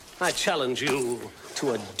I challenge you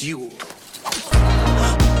to a duel.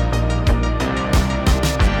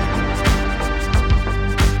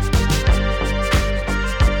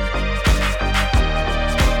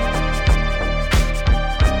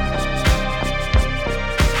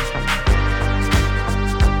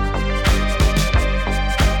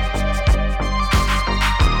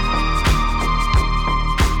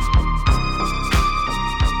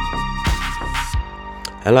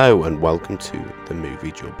 Hello and welcome to the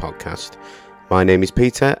Movie Duel podcast. My name is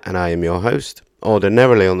Peter and I am your host.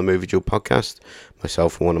 Ordinarily on the Movie Duel podcast,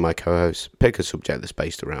 myself and one of my co-hosts pick a subject that's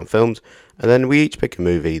based around films, and then we each pick a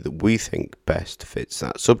movie that we think best fits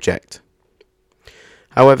that subject.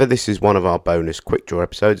 However, this is one of our bonus Quickdraw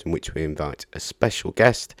episodes in which we invite a special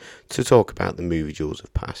guest to talk about the movie duels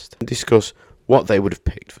of past and discuss what they would have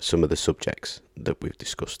picked for some of the subjects that we've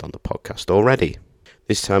discussed on the podcast already.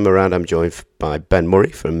 This time around, I'm joined by Ben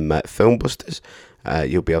Murray from Filmbusters.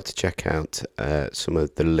 You'll be able to check out some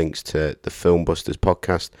of the links to the Filmbusters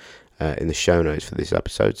podcast in the show notes for this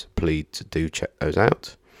episode, so please do check those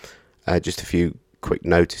out. Just a few quick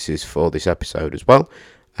notices for this episode as well.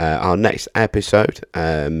 Our next episode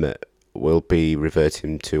will be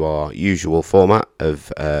reverting to our usual format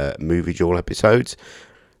of movie duel episodes,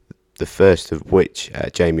 the first of which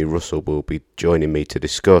Jamie Russell will be joining me to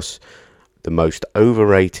discuss the most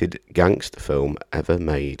overrated gangster film ever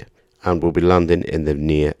made, and will be landing in the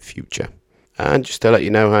near future. And just to let you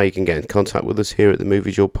know how you can get in contact with us here at the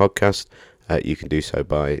Movie Duel podcast, you can do so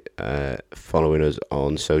by following us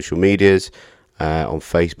on social medias, on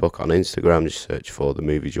Facebook, on Instagram, just search for the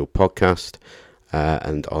Movie Duel podcast,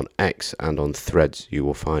 and on X and on Threads you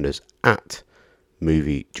will find us at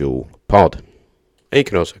Movie Duel Pod. And you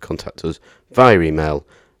can also contact us via email,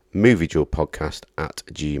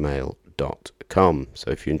 movieduelpodcast@gmail.com.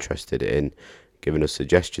 So if you're interested in giving us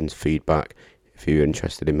suggestions, feedback, if you're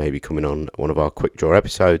interested in maybe coming on one of our quick draw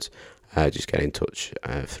episodes, just get in touch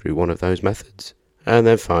through one of those methods. And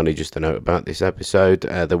then finally, just a note about this episode,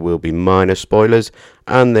 there will be minor spoilers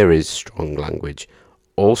and there is strong language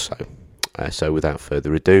also. So without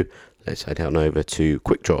further ado, let's head on over to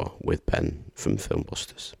Quick Draw with Ben from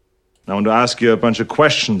Filmbusters. I want to ask you a bunch of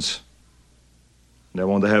questions, and I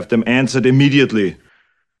want to have them answered immediately.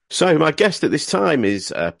 So my guest at this time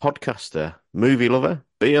is a podcaster, movie lover,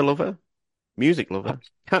 beer lover, music lover,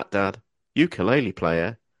 cat dad, ukulele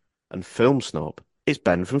player, and film snob. It's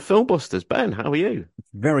Ben from Filmbusters. Ben, how are you?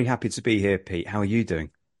 Very happy to be here, Pete. How are you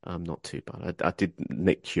doing? I'm not too bad. I did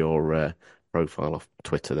nick your profile off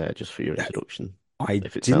Twitter there just for your introduction. I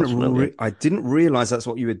didn't realize that's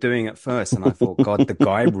what you were doing at first, and I thought, God, the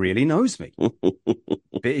guy really knows me. But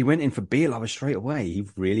he went in for beer lover straight away. He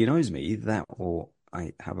really knows me. Either that or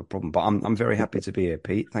I have a problem. But I'm very happy to be here,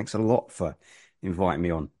 Pete. Thanks a lot for inviting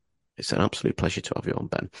me on. It's an absolute pleasure to have you on,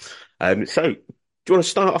 Ben. So do you want to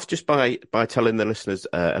start off just by telling the listeners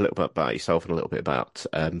a little bit about yourself and a little bit about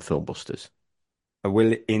Filmbusters? I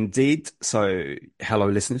will indeed. So hello,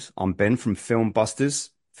 listeners. I'm Ben from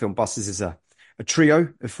Filmbusters. Filmbusters is a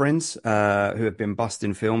trio of friends who have been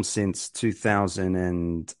busting films since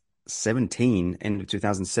 2017, end of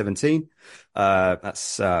 2017.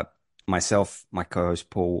 That's myself, my co-host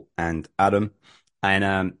Paul, and Adam.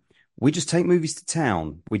 And we just take movies to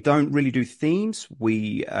town. We don't really do themes.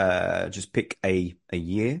 We just pick a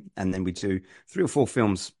year, and then we do 3 or 4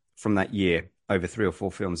 films from that year over 3 or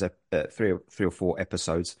 4 films, 3 or 4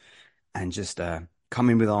 episodes, and just come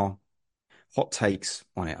in with our hot takes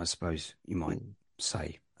on it, I suppose you might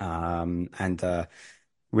say. And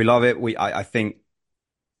we love it. I think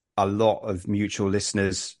a lot of mutual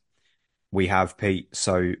listeners we have, Pete.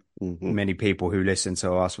 So many people who listen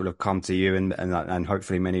to us will have come to you, and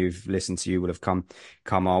hopefully many who've listened to you will have come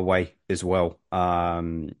our way as well.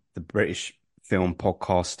 The British Film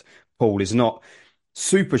Podcast pool is not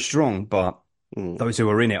super strong, but those who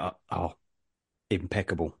are in it are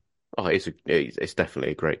impeccable. Oh, it's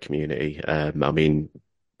definitely a great community. I mean,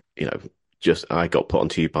 you know, I got put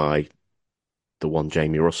onto you by the one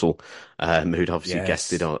Jamie Russell, who'd obviously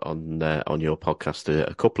guested on your podcast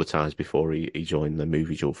a couple of times before he joined the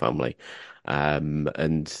Movie Duel family,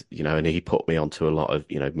 and you know, and he put me onto a lot of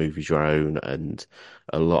Movie Drone and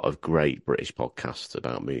a lot of great British podcasts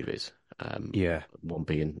about movies. One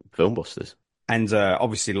being Filmbusters, and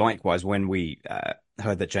obviously likewise when we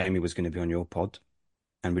heard that Jamie was going to be on your pod,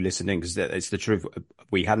 and we listened in because it's the truth.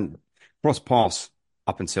 We hadn't crossed paths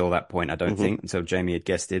up until that point, I don't think, until Jamie had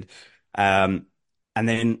guested. And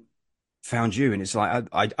then found you, and it's like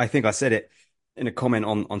I think I said it in a comment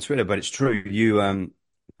on Twitter, but it's true. You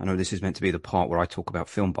I know this is meant to be the part where I talk about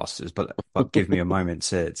Filmbusters, but give me a moment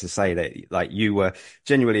to say that like you were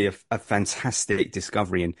genuinely a fantastic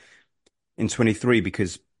discovery in 23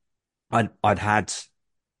 because I'd had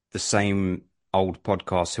the same old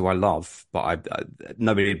podcast who I love, but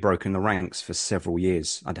nobody had broken the ranks for several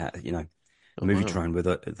years. I'd had, Oh, Movie wow. Drone were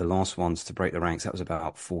the last ones to break the ranks. That was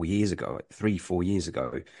about 4 years ago, 3, 4 years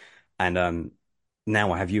ago. And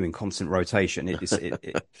now I have you in constant rotation.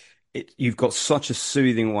 You've got such a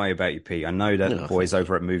soothing way about you, Pete. I know that the No, boys thank you.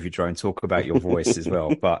 over at Movie Drone talk about your voice as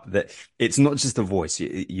well, but that it's not just the voice.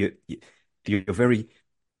 You're very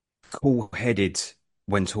cool-headed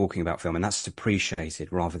when talking about film, and that's appreciated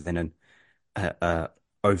rather than an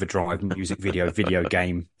overdrive music video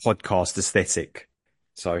game podcast aesthetic.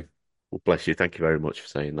 So Well, bless you. Thank you very much for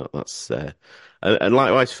saying that. That's and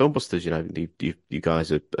likewise, Filmbusters. You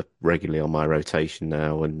guys are regularly on my rotation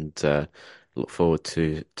now, and look forward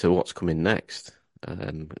to what's coming next. I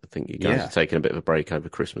think you guys are yeah, taking a bit of a break over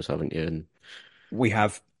Christmas, haven't you? And we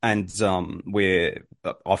have, and we're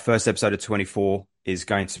our first episode of 24 is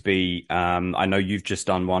going to be. I know you've just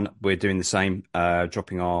done one. We're doing the same,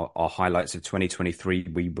 dropping our highlights of 2023.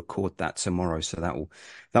 We record that tomorrow, so that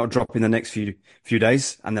will drop in the next few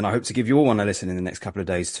days, and then I hope to give you all one a listen in the next couple of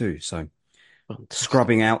days too. So fantastic.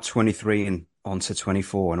 scrubbing out 23 and onto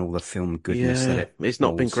 24 and all the film goodness that Yeah, it it's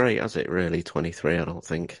not been holds. great, has it? Really, 23. I don't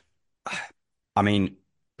think I mean,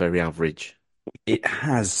 very average. it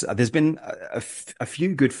has. There's been a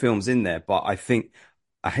few good films in there, but I think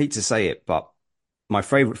I hate to say it, but my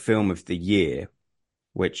favorite film of the year,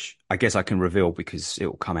 which I guess I can reveal because it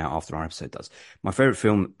will come out after our episode does. My favorite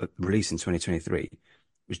film released in 2023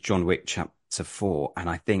 was John Wick Chapter 4, and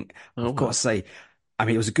I think Oh I've got to wow. say, I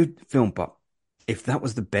mean, it was a good film, but if that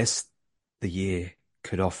was the best the year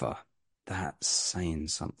could offer, that's saying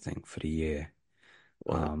something for the year.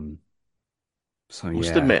 Wow. Um, so I must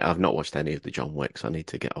yeah. admit, I've not watched any of the John Wicks. I need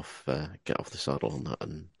to get off the saddle on that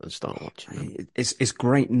and start watching them. It's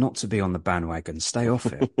great not to be on the bandwagon. Stay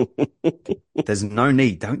off it. There's no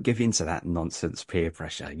need. Don't give in to that nonsense peer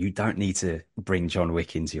pressure. You don't need to bring John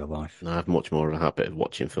Wick into your life. I have much more of a habit of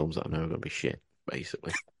watching films that I know are going to be shit,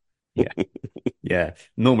 basically. Yeah, yeah.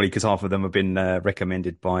 Normally, because half of them have been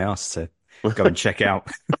recommended by us to go and check out.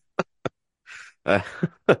 Uh,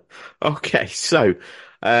 okay, so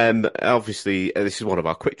obviously this is one of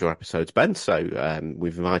our quick draw episodes, Ben. So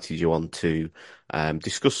we've invited you on to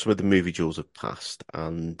discuss some of the movie jewels of past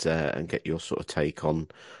and get your sort of take on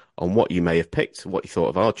what you may have picked, what you thought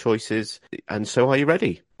of our choices. And so, are you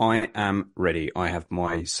ready? I am ready. I have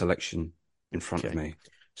my selection in front of Okay, me.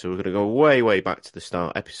 so we're going to go way, way back to the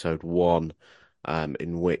start, episode one.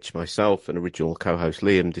 In which myself and original co-host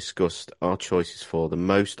Liam discussed our choices for the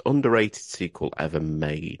most underrated sequel ever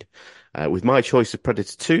made, with my choice of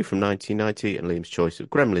Predator 2 from 1990 and Liam's choice of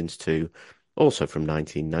Gremlins 2, also from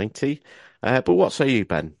 1990. But what say you,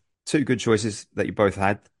 Ben? Two good choices that you both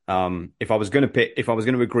had. If I was going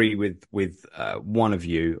to agree with one of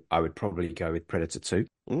you, I would probably go with Predator 2.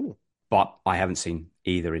 Ooh, But I haven't seen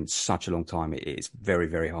either in such a long time. It's very,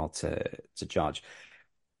 very hard to judge.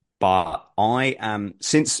 But I am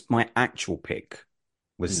since my actual pick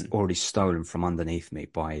was hmm. already stolen from underneath me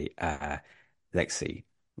by Lexi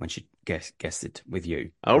when she guessed it with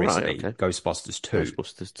you Oh, right, recently. okay. Ghostbusters 2.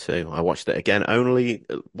 Ghostbusters 2. I watched it again only,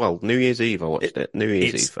 well, New Year's Eve I watched It, it. New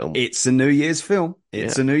Year's Eve it's film. it's a New Year's film. Yeah,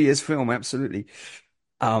 It's a New Year's film, absolutely.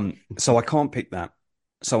 So I can't pick that.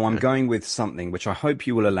 So I'm okay. going with something which I hope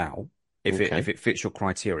you will allow Okay. if it fits your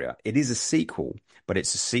criteria. It is a sequel, but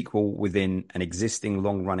it's a sequel within an existing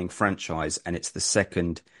long-running franchise, and it's the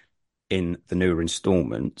second in the newer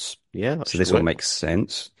installments. Yeah, that So should this will work. make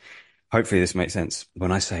sense. Hopefully this makes sense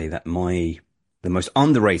when I say that the most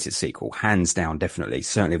underrated sequel, hands down, definitely,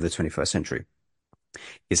 certainly of the 21st century,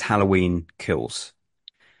 is Halloween Kills.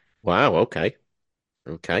 Wow, okay.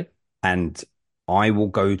 Okay. And I will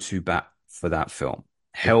go to bat for that film.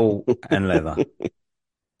 Hell and leather.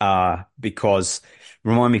 Because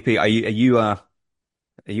remind me, Pete, are you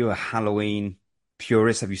a Halloween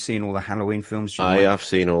purist? Have you seen all the Halloween films? Do you I have like?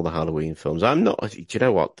 seen all the Halloween films. I'm not, do you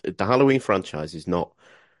know what? The Halloween franchise is not,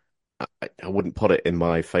 I wouldn't put it in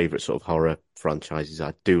my favorite sort of horror franchises.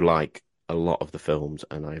 I do like a lot of the films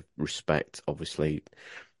and I respect, obviously,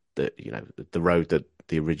 the road that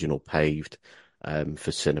the original paved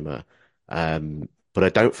for cinema. But I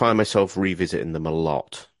don't find myself revisiting them a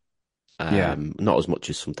lot. Yeah. Not as much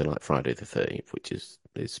as something like Friday the 13th, which is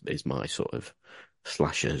my sort of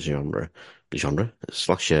slasher genre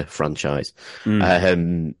slasher franchise. Mm.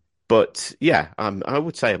 Um, but yeah, I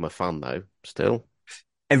would say I'm a fan though, still.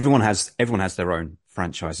 Everyone has their own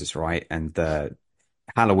franchises, right? And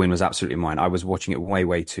Halloween was absolutely mine. I was watching it way,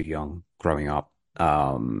 way too young growing up.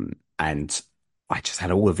 And I just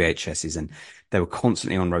had all the VHSs and they were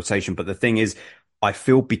constantly on rotation. But the thing is, I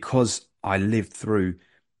feel because I lived through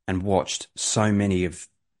and watched so many of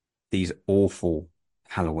these awful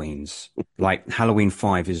Halloweens, like Halloween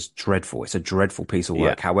 5 is dreadful. It's a dreadful piece of Yeah.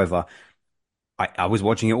 work. However, I was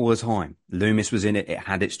watching it all the time. Loomis was in it. It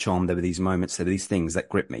had its charm. There were these moments, there were these things that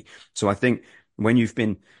gripped me. So I think when you've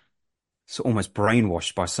been so almost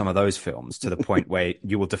brainwashed by some of those films to the point where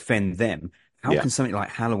you will defend them. How Yeah. can something like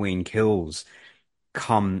Halloween Kills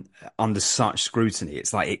come under such scrutiny?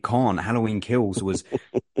 It's like it can't. Halloween Kills was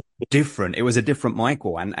different. It was a different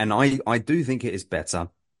Michael, and I do think it is better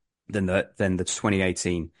than the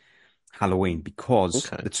 2018 Halloween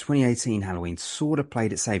because Okay. the 2018 Halloween sort of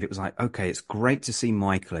played it safe. It was like, okay, it's great to see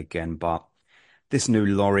Michael again, but this new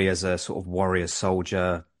Laurie as a sort of warrior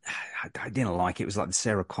soldier, I didn't like it. It was like the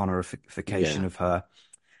Sarah Connorification Yeah. of her.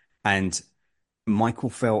 And Michael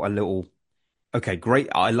felt a little okay, great.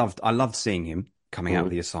 I loved seeing him coming out of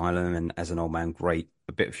Mm. the asylum and as an old man, great,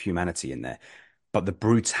 a bit of humanity in there. But the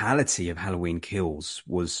brutality of Halloween Kills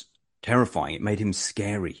was terrifying. It made him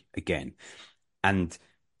scary again. And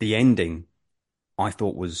the ending I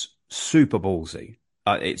thought was super ballsy.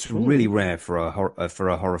 It's really Mm. rare for a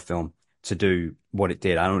horror film to do what it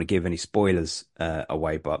did. I don't want to give any spoilers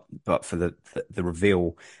away, but for the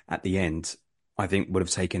reveal at the end, I think would have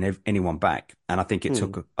taken anyone back, and I think it Mm.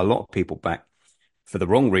 took a lot of people back for the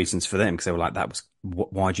wrong reasons for them because they were like, "That was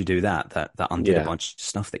why'd you do that? That undid a Yeah. bunch of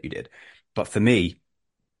stuff that you did." But for me,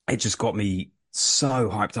 it just got me so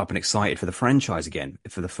hyped up and excited for the franchise again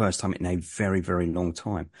for the first time in a very, very long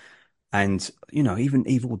time. And, even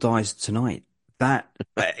Evil Dies Tonight, that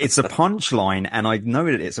it's a punchline. And I know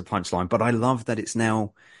that it's a punchline, but I love that it's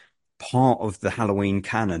now part of the Halloween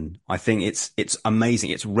canon. I think it's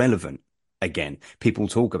amazing. It's relevant again. People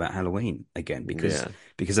talk about Halloween again Yeah.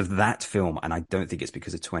 because of that film. And I don't think it's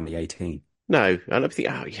because of 2018. No, I don't think.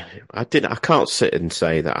 Oh, yeah, I didn't. I can't sit and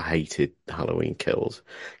say that I hated Halloween Kills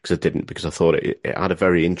because I didn't. Because I thought it had a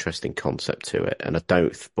very interesting concept to it, and I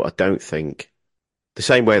don't. But I don't think the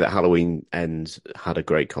same way that Halloween Ends had a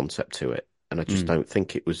great concept to it, and I just Mm, don't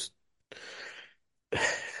think it was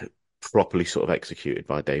properly sort of executed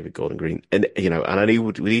by David Gordon Green. And and he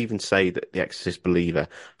would even say that The Exorcist Believer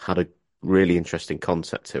had a really interesting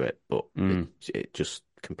concept to it, but it mm. it just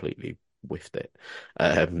completely whiffed it.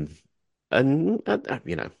 Um, and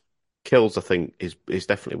Kills I think is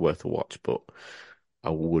definitely worth a watch, but I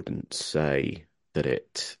wouldn't say that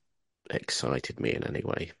it excited me in any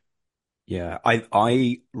way. Yeah,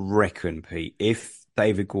 I reckon, Pete, if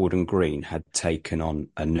David Gordon Green had taken on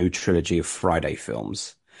a new trilogy of Friday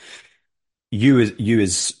films, you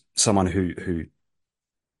as someone who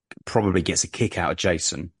probably gets a kick out of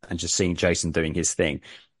Jason and just seeing Jason doing his thing,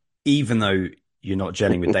 even though you're not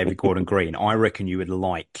gelling with David Gordon Green, I reckon you would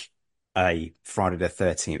like a Friday the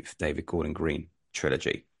 13th David Gordon Green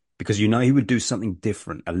trilogy because he would do something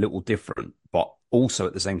different, a little different, but also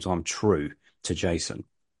at the same time true to Jason.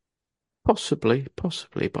 Possibly,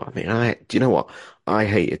 but I mean, do you know what? I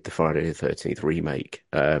hated the Friday the 13th remake.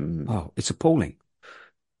 Oh, it's appalling.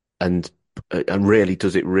 And really,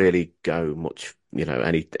 does it really go much,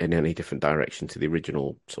 any different direction to the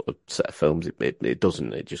original sort of set of films? It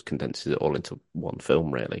doesn't. It just condenses it all into one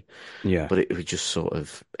film, really. Yeah. But it was just sort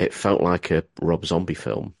of, it felt like a Rob Zombie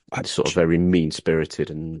film. I, It's sort of very mean-spirited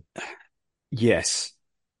and yes,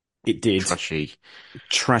 it did. trashy.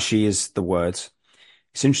 Trashy is the word.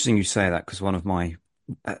 It's interesting you say that because one of my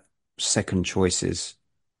uh, second choices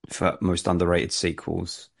for most underrated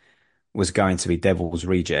sequels was going to be Devil's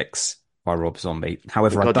Rejects by Rob Zombie. Oh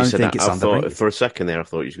However, I God, you don't said think that. it's I thought underrated. for a second there, I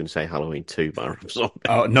thought you were going to say Halloween 2 by Rob Zombie.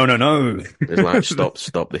 Oh, no, no, no. It's like,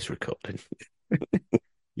 stop this recording.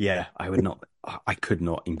 Yeah, I would not, I could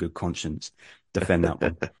not in good conscience defend that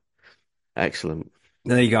one. Excellent.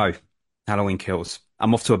 There you go. Halloween Kills.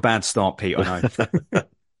 I'm off to a bad start, Pete, I know.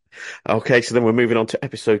 Okay, so then we're moving on to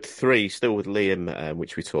episode 3, still with Liam,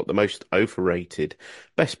 which we taught the most overrated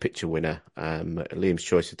Best Picture winner. Liam's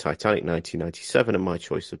choice of Titanic 1997 and my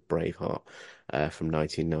choice of Braveheart from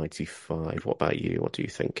 1995. What about you? What do you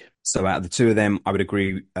think? So out of the two of them, I would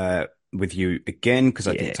agree with you again because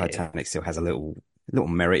I think Yeah. Titanic still has a little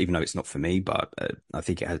merit, even though it's not for me. But I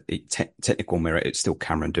think it has technical merit. It's still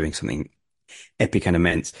Cameron doing something epic and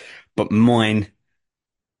immense. But mine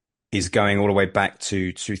is going all the way back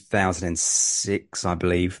to 2006, I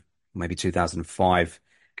believe, maybe 2005,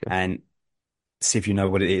 Okay. and see if you know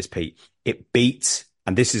what it is, Pete. It beat,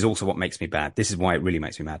 and this is also what makes me bad. This is why it really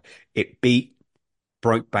makes me mad. It beat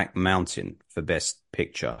Brokeback Mountain for Best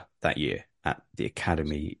Picture that year at the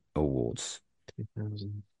Academy Awards.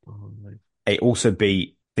 2005. It also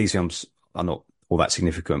beat, these films are not all that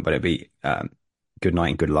significant, but it beat Good Night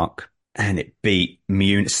and Good Luck. And it beat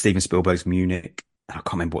Steven Spielberg's Munich. I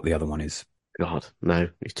can't remember what the other one is. God, no,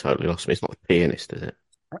 you totally lost me. It's not the pianist, is it?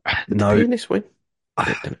 Did the No, pianist win?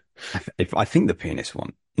 I, I think the pianist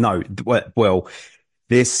one. No, well,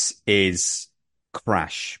 this is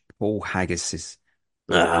Crash. Paul Haggis's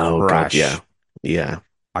Oh God, yeah, Crash. yeah,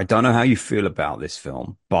 I don't know how you feel about this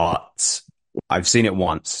film, but I've seen it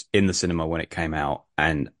once in the cinema when it came out,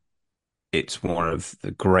 and it's one of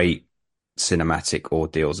the great cinematic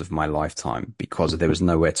ordeals of my lifetime because there was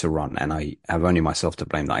nowhere to run, and I have only myself to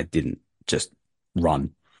blame that I didn't just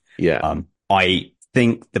run. yeah. I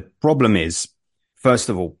think the problem is, first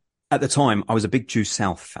of all, at the time I was a big Due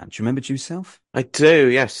South fan. Do you remember Due South? I do.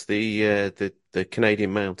 Yes, the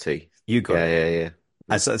Canadian Mountie. You got Yeah, it. yeah, yeah.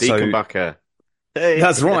 And so Deacon Backer. Hey.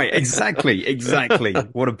 that's right. Exactly. Exactly.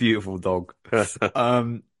 What a beautiful dog.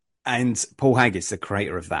 And Paul Haggis, the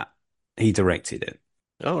creator of that, he directed it.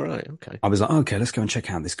 All right. Okay. I was like, okay, let's go and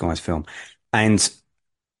check out this guy's film. And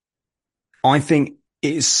I think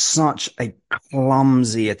it is such a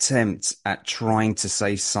clumsy attempt at trying to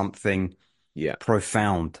say something Yeah.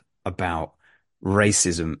 profound about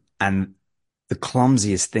racism. And the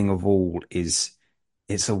clumsiest thing of all is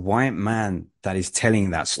it's a white man that is telling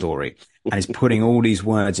that story and is putting all these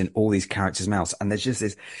words in all these characters' mouths. And there's just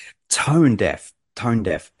this tone deaf.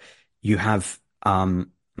 You have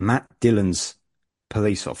Matt Dillon's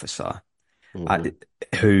police officer Mhm.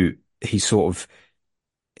 who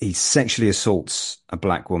he sexually assaults a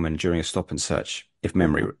black woman during a stop and search, if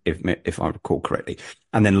I recall correctly.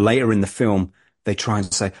 And then later in the film, they try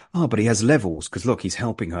and say, oh, but he has levels because look, he's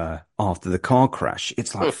helping her after the car crash.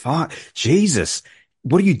 It's like, fuck, Jesus,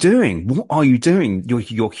 what are you doing? What are you doing?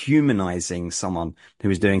 You're humanizing someone who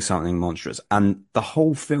is doing something monstrous. And the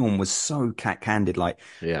whole film was so cat-candid, like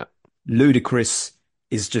Yeah. ludicrous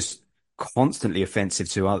is just constantly offensive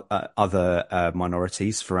to other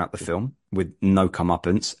minorities throughout the film with no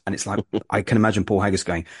comeuppance. And it's like, I can imagine Paul Haggis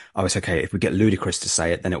going, oh, it's okay. If we get ludicrous to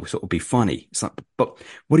say it, then it will sort of be funny. It's like, but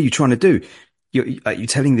what are you trying to do? Are you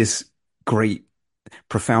telling this great,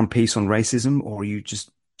 profound piece on racism, or are you just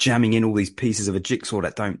jamming in all these pieces of a jigsaw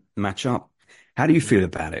that don't match up? How do you feel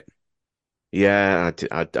about it? Yeah.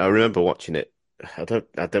 I remember watching it. I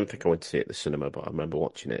don't think I went to see it at the cinema, but I remember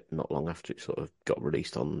watching it not long after it sort of got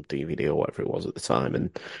released on DVD or whatever it was at the time.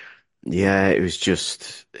 And yeah, it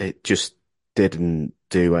just didn't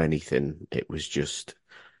do anything. It was just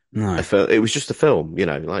No, it was just a film,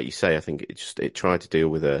 like you say. I think it tried to deal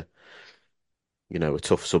with a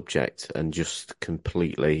tough subject and just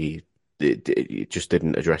completely, it just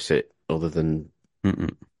didn't address it other than,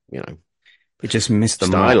 Mm-mm. you know, It just missed the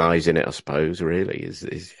mark. stylizing it, I suppose, really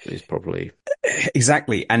is probably,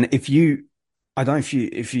 Exactly. And I don't know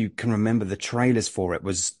if you can remember the trailers for it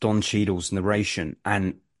was Don Cheadle's narration.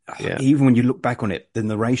 And yeah. even when you look back on it, the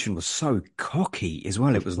narration was so cocky as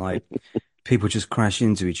well. It was like people just crash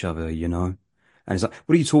into each other, you know? And it's like,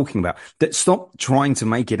 what are you talking about? Stop trying to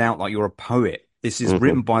make it out like you're a poet. This is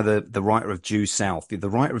written by the writer of Due South. The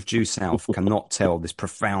writer of Due South cannot tell this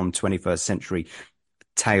profound 21st century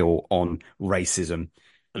tale on racism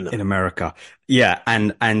No. in America. Yeah,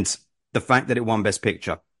 and the fact that it won Best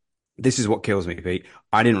Picture, this is what kills me, Pete.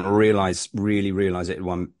 I didn't really realize it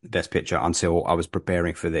won Best Picture until I was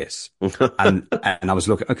preparing for this, and I was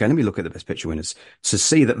looking. Okay, let me look at the Best Picture winners to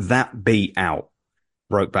see that beat out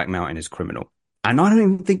Brokeback Mountain is Criminal. And I don't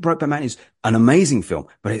even think Brokeback Mountain is an amazing film,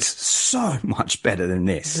 but it's so much better than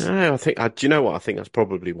this. No, do you know what? I think that's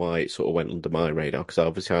probably why it sort of went under my radar because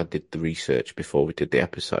obviously I did the research before we did the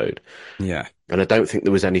episode. Yeah. And I don't think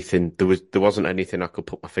there wasn't anything I could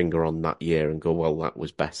put my finger on that year and go, well, that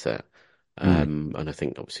was better. And I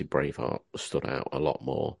think obviously Braveheart stood out a lot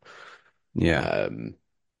more. Yeah.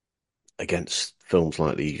 Against films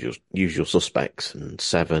like the usual Suspects and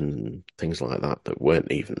Seven and things like that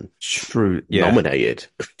weren't even True. Yeah. nominated.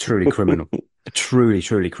 Truly criminal.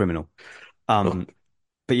 Truly criminal. Oh,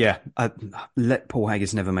 But yeah, let Paul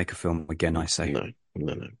Haggis never make a film again, I say.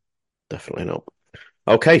 no, definitely not.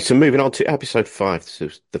 Okay, so moving on to episode 5. This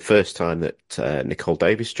is the first time that Nicole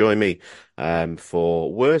Davis joined me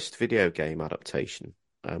for worst video game adaptation.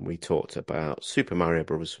 We talked about Super Mario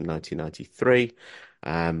Bros. From 1993,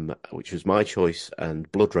 which was my choice,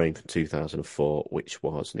 and Blood Rain from 2004, which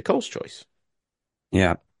was Nicole's choice.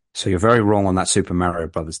 Yeah. So you're very wrong on that Super Mario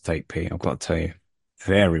Brothers take, Pete. I've got to tell you.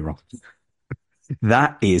 Very wrong.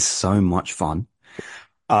 That is so much fun.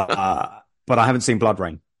 But I haven't seen Blood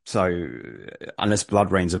Rain. So unless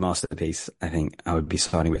Blood Rain's a masterpiece, I think I would be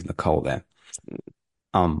siding with Nicole there.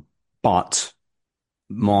 But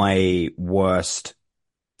my worst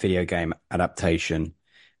video game adaptation,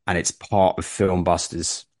 and it's part of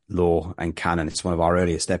Filmbusters lore and canon. It's one of our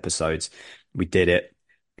earliest episodes. We did it.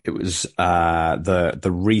 It was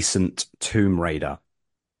the recent Tomb Raider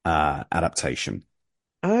adaptation.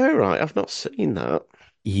 Oh, right. I've not seen that.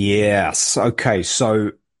 Yes. Okay.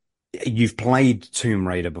 So you've played Tomb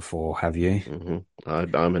Raider before, have you?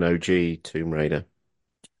 I'm an OG Tomb Raider.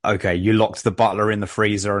 Okay. You locked the butler in the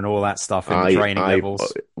freezer and all that stuff in the training I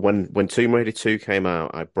levels. when Tomb Raider 2 came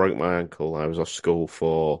out, I broke my ankle. I was off school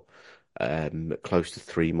for close to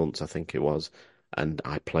 3 months, I think it was, and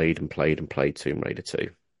I played and played and played Tomb Raider 2.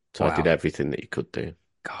 So I did Wow. everything that you could do.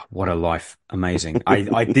 God, what a life. Amazing.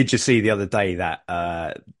 I did just see the other day that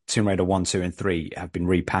Tomb Raider 1, 2, and 3 have been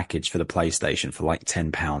repackaged for the PlayStation for like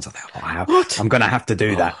 £10. I thought, oh, What? I'm gonna have to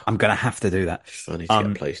do that. Oh, I'm gonna have to do that. I need to get a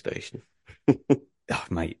Um, PlayStation. oh,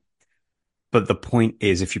 mate. But the point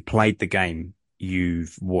is, if you played the game,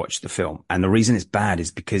 you've watched the film. And the reason it's bad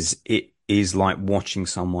is because it is like watching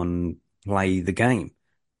someone play the game.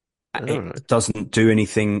 All right. It doesn't do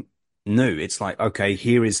anything new. It's like, okay,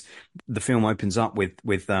 here is the film opens up with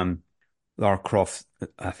Lara Croft.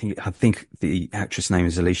 I think the actress name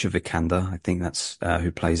is Alicia Vikander. I think that's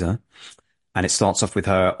who plays her. And it starts off with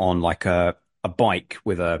her on like a bike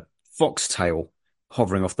with a foxtail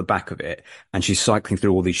hovering off the back of it, and she's cycling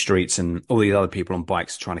through all these streets and all these other people on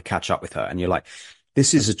bikes trying to catch up with her. And you're like,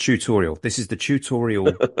 this is a tutorial. This is the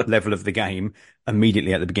tutorial level of the game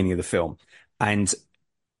immediately at the beginning of the film. And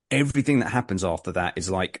everything that happens after that is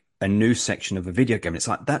like a new section of a video game. It's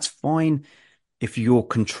like, that's fine if you're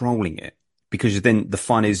controlling it, because then the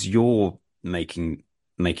fun is you're making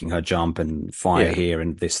her jump and fire Yeah. here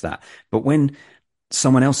and this, that. But when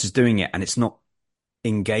someone else is doing it and it's not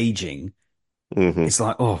engaging, hmm it's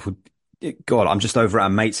like, oh God, I'm just over at a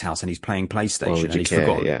mate's house and he's playing Why PlayStation would and you he's care?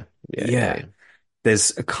 forgotten. Yeah. Yeah. Yeah. Yeah. Yeah.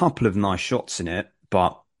 There's a couple of nice shots in it,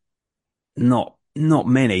 but not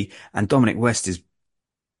many. And Dominic West is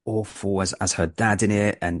awful as her dad in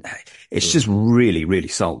it, and it's Mm. just really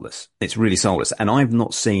soulless. It's really soulless, and I've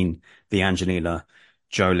not seen the Angelina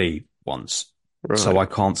Jolie ones, so Right. I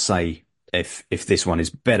can't say if this one is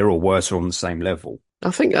better or worse or on the same level. I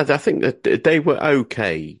think that they were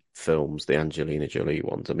okay films, the Angelina Jolie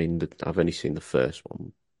ones. I mean, I've only seen the first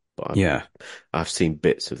one, but Yeah, I've seen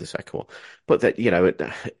bits of the second one. But that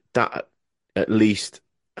that at least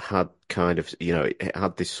had kind of it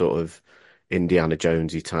had this sort of Indiana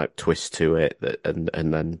Jonesy type twist to it that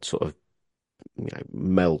and then sort of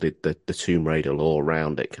melded the Tomb Raider lore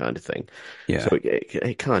around it kind of thing. So yeah.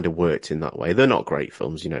 it kind of worked in that way. They're not great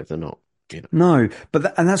films, they're not, No,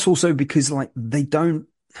 but and that's also because like they don't.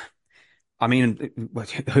 I mean,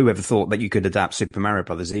 whoever thought that you could adapt Super Mario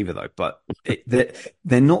Brothers either, though? But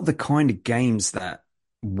they're not the kind of games that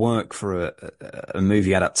work for a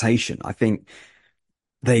movie adaptation. I think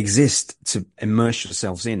they exist to immerse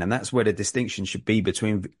yourselves in, and that's where the distinction should be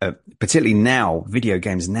between, particularly now, video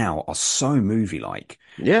games now are so movie-like.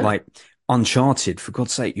 yeah. Like Uncharted, for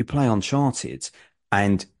God's sake, you play Uncharted,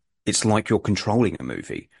 and it's like you're controlling a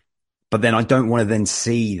movie. But then I don't want to then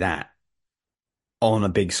see that on a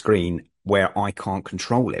big screen where I can't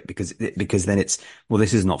control it because then it's, well,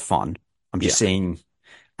 this is not fun. I'm Yeah. just seeing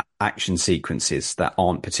action sequences that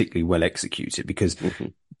aren't particularly well executed because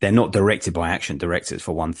hmm they're not directed by action directors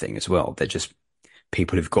for one thing as well. They're just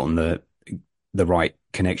people who've gotten the right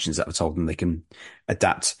connections that have told them they can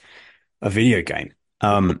adapt a video game.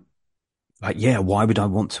 Like, yeah, why would I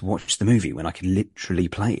want to watch the movie when I can literally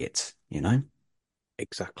play it, you know?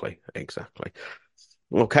 Exactly, exactly.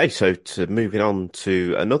 Okay, so moving on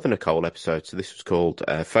to another Nicole episode. So this was called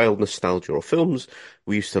Failed Nostalgia or Films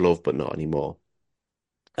We Used to Love But Not Anymore.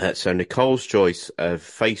 So Nicole's choice of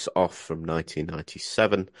Face Off from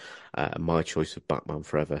 1997, and my choice of Batman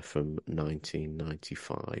Forever from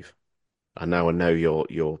 1995. And now I know your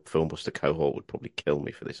Filmbuster cohort would probably kill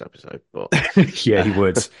me for this episode, but Yeah, he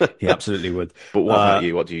would. He absolutely would. but what about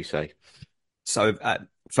you? What do you say? So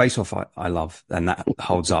Face Off, I love, and that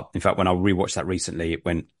holds up. In fact, when I rewatched that recently, it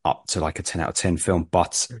went up to like a 10 out of 10 film.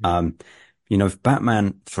 But,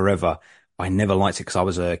 Batman Forever, I never liked it because I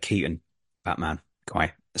was a Keaton Batman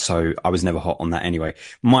guy. So I was never hot on that anyway,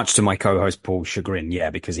 much to my co-host Paul's chagrin.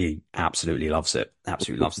 Yeah, because he absolutely loves it.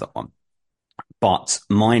 Absolutely loves that one. But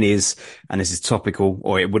mine is, and this is topical,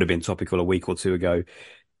 or it would have been topical a week or two ago,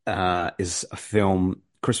 is a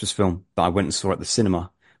Christmas film that I went and saw at the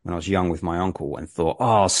cinema when I was young with my uncle and thought,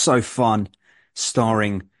 oh, so fun,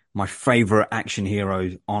 starring my favorite action hero,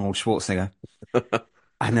 Arnold Schwarzenegger.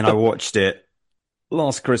 And then I watched it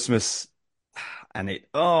last Christmas and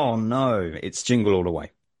oh no, it's Jingle All the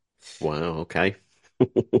Way. Wow, okay.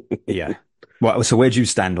 Yeah. Well, so where do you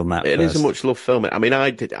stand on that It is a first? much loved film. I mean,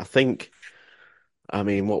 I think, I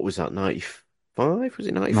mean, what was that, 95? Was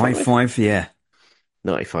it 95? 95, yeah.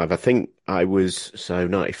 95. I think I was, so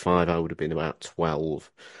 95, I would have been about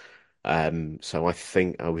 12. So I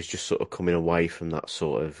think I was just sort of coming away from that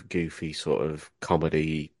sort of goofy sort of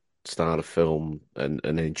comedy style of film and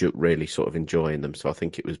really sort of enjoying them. So I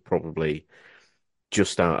think it was probably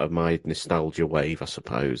just out of my nostalgia wave, I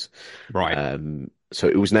suppose. Right. So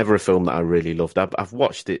it was never a film that I really loved. I've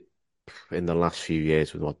watched it in the last few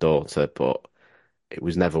years with my daughter, but it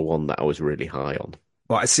was never one that I was really high on.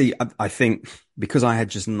 Well, I see. I think because I had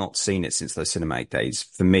just not seen it since those cinematic days,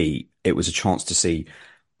 for me, it was a chance to see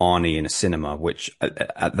Arnie in a cinema, which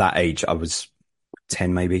at that age, I was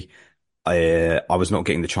 10 maybe. I was not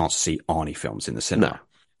getting the chance to see Arnie films in the No. cinema.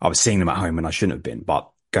 I was seeing them at home and I shouldn't have been, but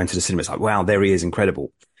going to the cinema, it's like, wow, there he is,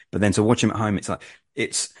 incredible. But then to watch him at home, it's like,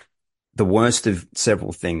 it's the worst of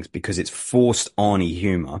several things because it's forced Arnie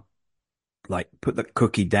humor, like put the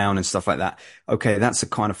cookie down and stuff like that. Okay, that's a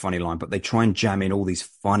kind of funny line, but they try and jam in all these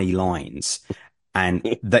funny lines. And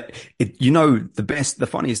the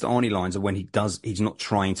funniest Arnie lines are when he's not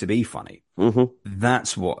trying to be funny. hmm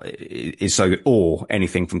That's what is so good. Or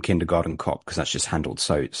anything from Kindergarten Cop, because that's just handled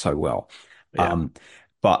so well. Yeah.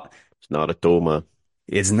 But It's not a Doma.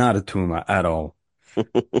 it's not a tumor at all.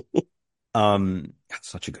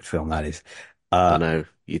 Such a good film that is. I Uh, know.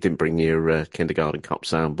 You didn't bring your kindergarten cop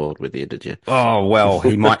soundboard with you, did you? oh well,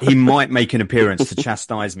 he might make an appearance to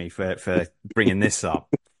chastise me for bringing this up.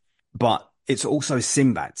 But it's also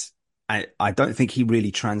Sinbad. I don't think he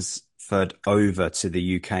really transferred over to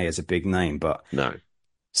the UK as a big name, but No.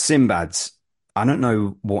 Sinbad's, I don't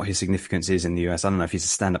know what his significance is in the US. I don't know if he's a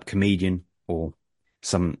stand-up comedian or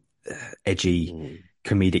some edgy Mm.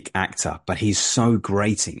 comedic actor, but he's so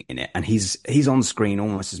grating in it. And he's on screen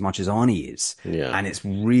almost as much as Arnie is. Yeah. And it's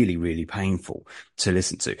really, really painful to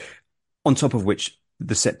listen to. On top of which,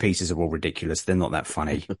 the set pieces are all ridiculous. They're not that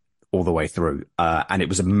funny all the way through. And it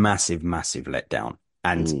was a massive, massive letdown.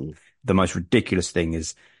 And Mm. the most ridiculous thing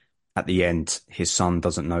is at the end, his son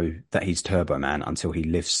doesn't know that he's Turbo Man until he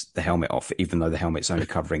lifts the helmet off, even though the helmet's only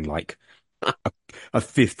covering like a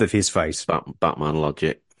fifth of his face. Batman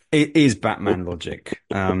logic. It is Batman logic.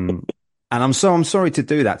 And I'm sorry to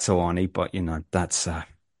do that to Arnie, but that's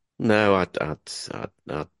No, I'd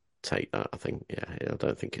take that. I think, yeah, I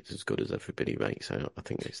don't think it's as good as everybody makes out. I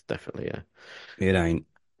think it's definitely it ain't.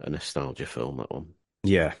 a nostalgia film, that one.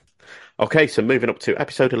 Yeah. Okay, so moving up to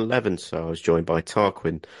episode 11. So I was joined by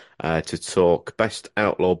Tarquin to talk Best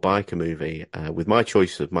Outlaw Biker Movie with my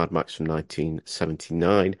choice of Mad Max from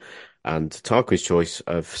 1979 and Tarquin's choice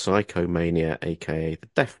of Psychomania, aka The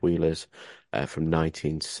Death Wheelers from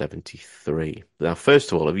 1973. Now,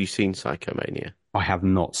 first of all, have you seen Psychomania? I have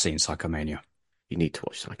not seen Psychomania. You need to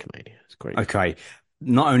watch Psychomania. It's great. Okay.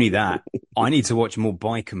 Not only that, I need to watch more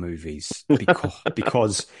biker movies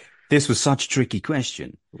because this was such a tricky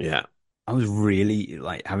question. Yeah. I was really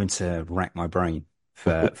like having to rack my brain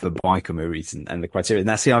for biker movies and the criteria.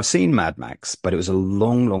 Now, see, I've seen Mad Max, but it was a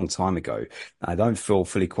long, long time ago. I don't feel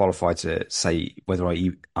fully qualified to say whether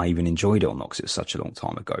I even enjoyed it or not because it was such a long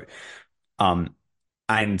time ago.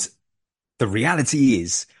 And the reality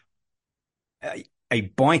is, a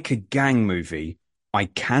biker gang movie, I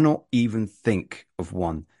cannot even think of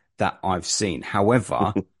one that I've seen.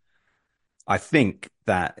 However, I think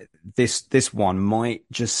that this one might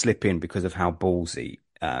just slip in because of how ballsy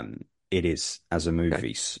it is as a movie.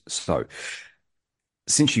 Okay. So,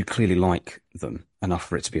 since you clearly like them enough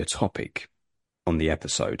for it to be a topic on the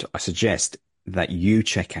episode, I suggest that you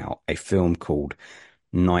check out a film called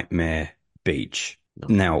Nightmare Beach.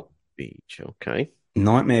 Now, Beach. Okay.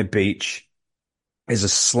 Nightmare Beach is a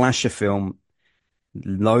slasher film,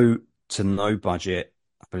 low to no budget.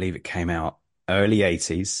 I believe it came out early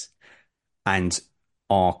 80s. And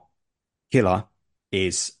our killer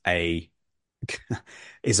is a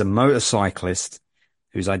is a motorcyclist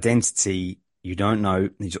whose identity you don't know.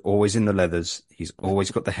 He's always in the leathers. He's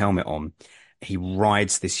always got the helmet on. He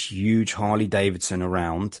rides this huge Harley Davidson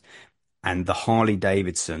around, and the Harley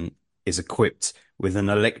Davidson is equipped with an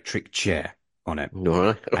electric chair on it. All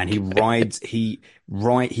right. And he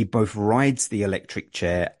both rides the electric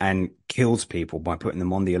chair and kills people by putting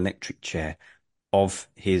them on the electric chair of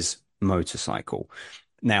his motorcycle.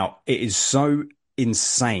 Now, it is so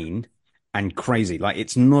insane and crazy. Like,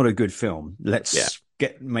 it's not a good film. Let's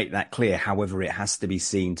make that clear. However, it has to be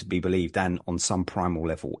seen to be believed and on some primal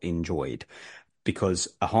level enjoyed, because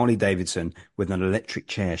a Harley Davidson with an electric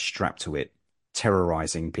chair strapped to it,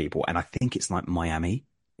 terrorizing people. And I think it's like Miami.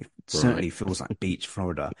 It certainly feels like Beach,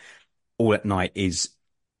 Florida. All at night is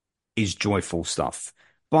joyful stuff.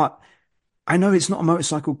 But I know it's not a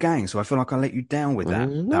motorcycle gang, so I feel like I let you down with that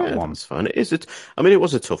Yeah, one. that's fine. It is. I mean, it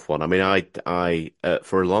was a tough one. I mean,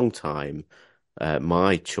 for a long time,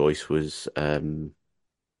 my choice was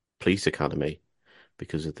Police Academy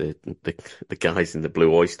because of the the guys in the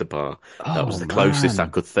Blue Oyster Bar. That was Oh the closest I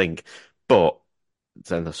man. could think. But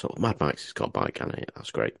then I thought Mad Max has got a bike on it.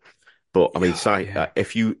 That's great. But I mean, Yeah, yeah.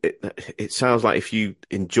 if it sounds like if you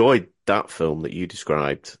enjoyed that film that you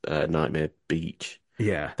described, Nightmare Beach,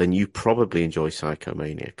 Yeah. then you probably enjoy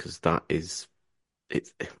Psychomania because that is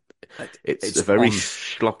it's it's a It's very on.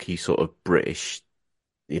 schlocky sort of British.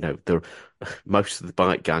 The most of the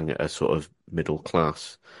bike gang are sort of middle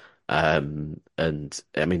class, and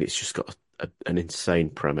I mean it's just got an insane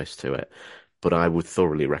premise to it. But I would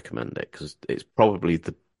thoroughly recommend it because it's probably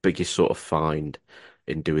the biggest sort of find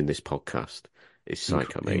in doing this podcast is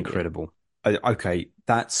Psychomania. Incredible. Okay,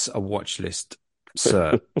 that's a watch list,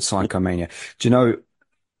 sir. Psychomania. Do you know,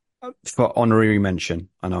 for honorary mention,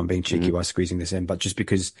 I know I'm being cheeky Hmm. by squeezing this in, but just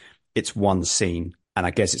because it's one scene, and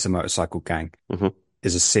I guess it's a motorcycle gang, Hmm.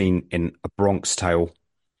 there's a scene in A Bronx Tale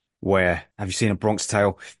where, have you seen A Bronx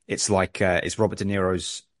Tale? It's like, it's Robert De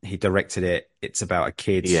Niro's, he directed it. It's about a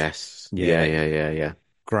kid, Yes. Yeah. yeah, Yeah. Yeah. Yeah.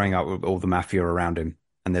 growing up with all the mafia around him.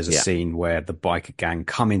 And there's a Yeah. scene where the biker gang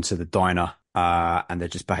come into the diner, and they're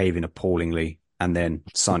just behaving appallingly. And then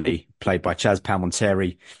Sonny, played by Chaz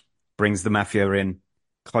Palminteri, brings the mafia in,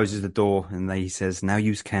 closes the door, and he says, "Now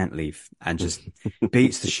you can't leave," and just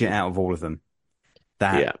beats the shit out of all of them.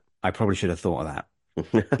 That Yeah. I probably should have thought of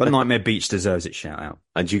that. But Nightmare Beach deserves its shout out.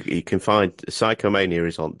 And you can find Psychomania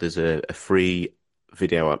is on. There's a free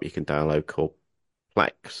video app you can download called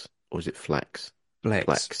Plex, or is it Flex? Flex,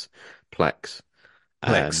 Plex, Plex,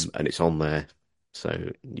 Plex, and it's on there,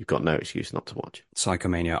 so you've got no excuse not to watch.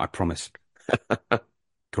 Psychomania. I promise.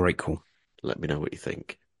 Great call. Let me know what you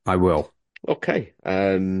think. I will. Okay,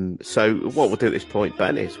 so what we'll do at this point,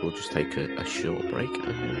 Ben, is we'll just take a short break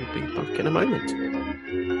and we'll be back in a moment.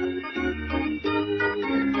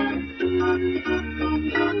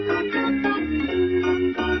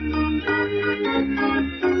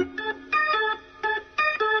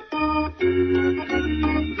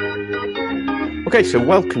 Okay, so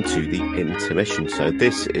welcome to the intermission. So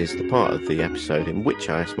this is the part of the episode in which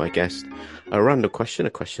I ask my guest a random question, a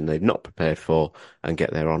question they've not prepared for, and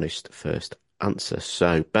get their honest first answer.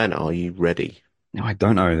 So, Ben, are you ready? No, I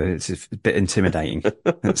don't know. It's a bit intimidating.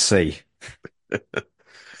 Let's see.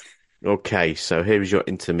 Okay, so here is your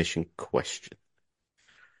intermission question.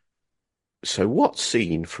 So, what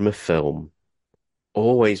scene from a film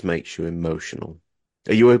always makes you emotional?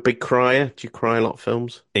 Are you a big crier? Do you cry a lot of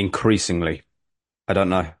films? Increasingly, I don't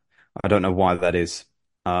know. I don't know why that is.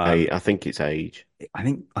 I think it's age. I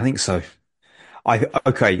think so.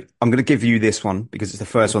 Okay, I'm going to give you this one because it's the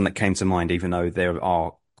first one that came to mind, even though there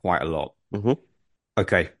are quite a lot. Hmm.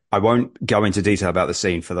 Okay, I won't go into detail about the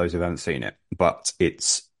scene for those who haven't seen it, but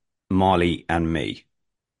it's Marley and Me.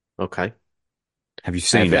 Okay. Have you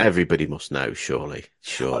seen it? Everybody must know, surely.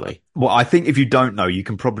 Surely. Well, I think if you don't know, you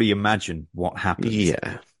can probably imagine what happens.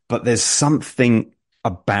 Yeah. But there's something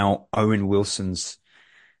about Owen Wilson's,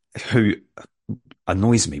 who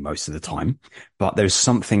annoys me most of the time, but there's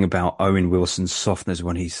something about Owen Wilson's softness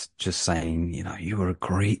when he's just saying, you are a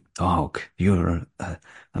great dog. You're a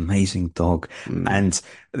amazing dog. Mm. And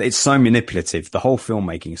it's so manipulative. The whole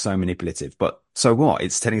filmmaking is so manipulative, but so what?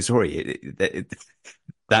 It's telling a story.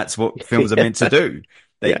 That's what films are meant to do.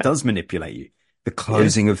 It Yeah. does manipulate you. The Yeah.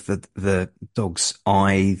 closing of the dog's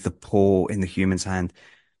eye, the paw in the human's hand.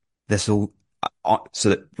 That's all.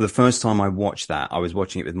 So the first time I watched that, I was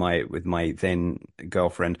watching it with my then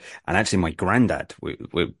girlfriend, and actually my granddad.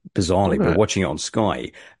 Bizarrely, we were Right. watching it on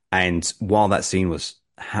Sky, and while that scene was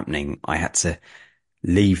happening, I had to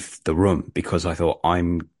leave the room because I thought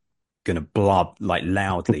I'm gonna blub like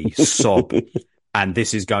loudly, sob, and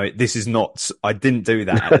this is not. I didn't do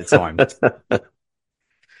that at the time.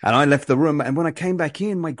 And I left the room, and when I came back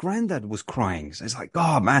in, my granddad was crying. So it's like,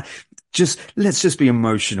 oh man, let's just be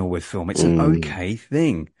emotional with film. It's an Mm. okay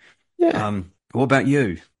thing. Yeah. What about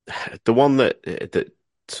you? The one that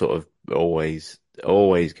sort of always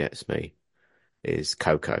gets me is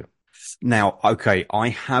Coco. Now, okay, I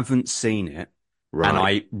haven't seen it, and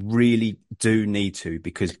Right. I really do need to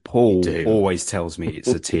because You Paul do. always tells me it's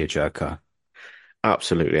a tearjerker.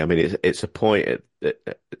 Absolutely. I mean, it's a point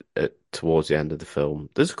towards the end of the film.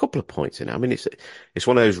 There's a couple of points in it. I mean, it's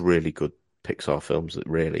one of those really good Pixar films that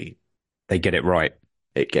really They get it right.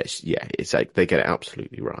 it gets. Yeah, it's like they get it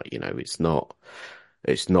absolutely right.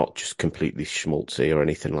 It's not just completely schmaltzy or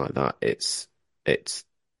anything like that. It's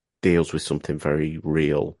deals with something very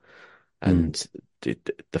real, Mm. and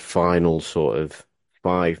the final sort of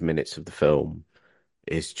 5 minutes of the film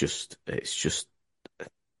is just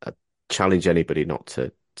I challenge anybody not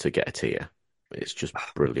to get a tear. It's just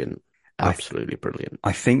brilliant, I absolutely brilliant.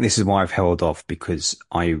 I think this is why I've held off because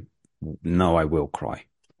I know I will cry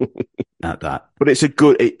at that. But it's a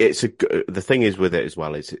good. It's a. The thing is with it as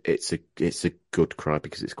well. It's a good cry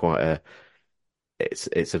because it's quite a.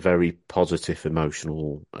 It's a very positive,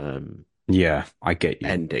 emotional Yeah, I get you.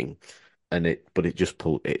 ending, and it just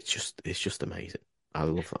pull. It's just amazing. I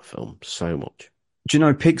love that film so much. Do you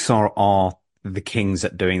know Pixar are the kings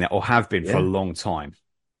at doing that, or have been for a Yeah, long time?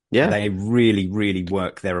 yeah, They really, really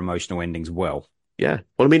work their emotional endings well. yeah.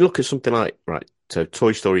 Well, I mean, look at something like right. So,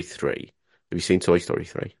 Toy Story 3. Have you seen Toy Story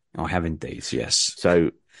 3? I have indeed, yes.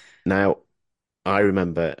 So now I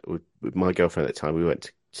remember with my girlfriend at the time, we went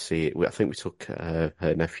to see it. I think we took her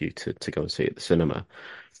nephew to go and see it at the cinema.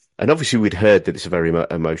 And obviously, we'd heard that it's a very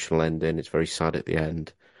emotional ending. It's very sad at the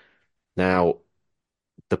end. Now,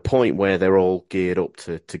 the point where they're all geared up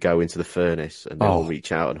to go into the furnace and they all Oh,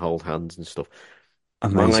 reach out and hold hands and stuff.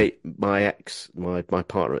 amazing. My ex, my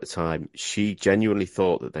partner at the time, she genuinely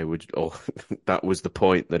thought that they would, or that was the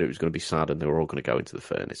point that it was going to be sad and they were all going to go into the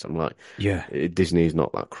furnace. I'm like, Yeah. Disney is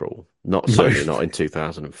not that cruel. Not No. certainly not in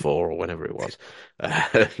 2004 or whenever it was.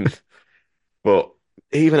 But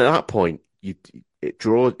even at that point, it's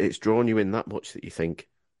drawn you in that much that you think,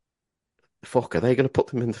 fuck, are they going to put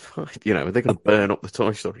them in the fight? Are they going to burn up the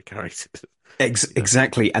Toy Story characters?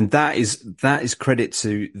 Exactly. And that is credit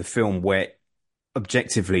to the film where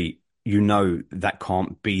objectively that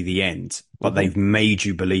can't be the end, but Hmm. they've made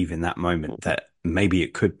you believe in that moment that maybe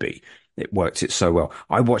it could be. It works it so well.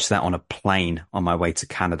 I watched that on a plane on my way to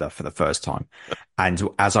Canada for the first time. And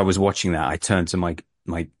as I was watching that, I turned to my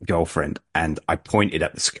girlfriend and I pointed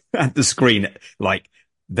at at the screen like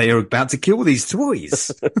they are about to kill these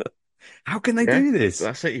toys. How can they Yeah, do this?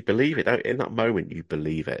 that's it. You believe it. In that moment, you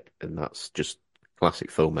believe it. And that's just classic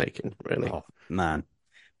filmmaking, really. Oh man.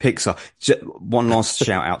 Pixar. One last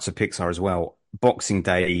shout out to Pixar as well. Boxing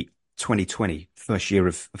Day 2020, first year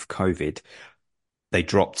of COVID, they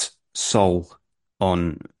dropped Soul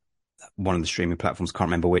on one of the streaming platforms, can't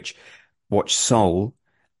remember which. Watch Soul,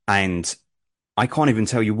 and I can't even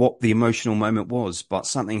tell you what the emotional moment was, but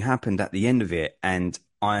something happened at the end of it, and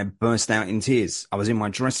I burst out in tears. I was in my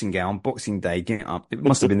dressing gown, Boxing Day, getting up. It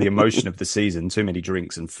must have been the emotion of the season, too many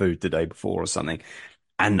drinks and food the day before or something.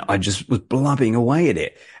 And I just was blubbing away at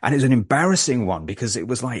it. And it was an embarrassing one because it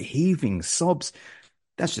was like heaving sobs.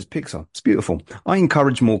 That's just Pixar. It's beautiful. I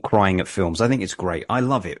encourage more crying at films. I think it's great. I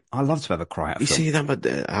love it. I love to have a cry at a You film. see that, but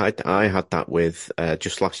I had that with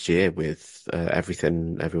just last year with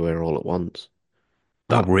Everything Everywhere All at Once.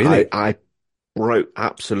 Oh, That really? I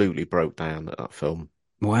absolutely broke down at that film.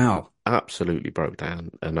 Wow. Absolutely broke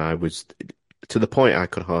down, and I was to the point I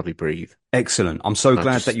could hardly breathe. Excellent. I'm so I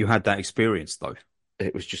glad that just you had that experience, though.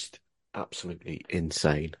 It was just absolutely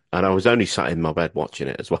insane, and I was only sat in my bed watching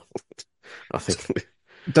it as well. I think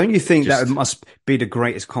Don't you think that just must be the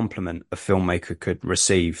greatest compliment a filmmaker could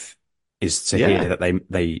receive is to hear yeah. that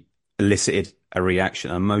they elicited a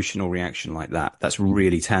reaction, an emotional reaction like that? That's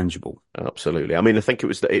really tangible. Absolutely. I mean, I think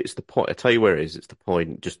it's the point. I tell you where it is. It's the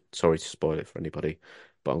point. Just sorry to spoil it for anybody,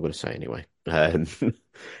 but I'm going to say anyway.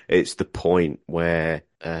 It's the point where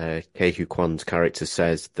Ke Huy Quan's character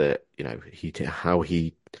says that how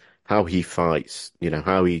he fights,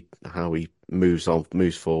 how he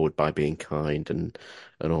moves forward by being kind and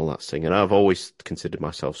all that thing. And I've always considered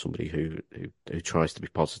myself somebody who tries to be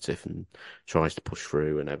positive and tries to push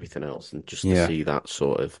through and everything else. And just to Yeah. see that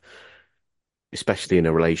sort of especially in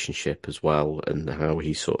a relationship as well, and how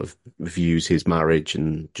he sort of views his marriage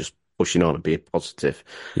and just pushing on and being positive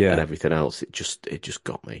and Yeah. everything else. It just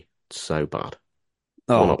got me so bad.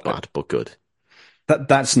 Well, Oh, not bad, but good.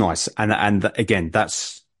 that's nice. And again,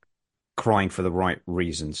 that's crying for the right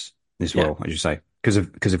reasons as Yeah, well, as you say, because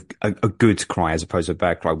of a good cry as opposed to a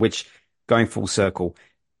bad cry, which going full circle,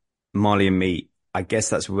 Marley and Me, I guess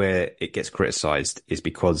that's where it gets criticized is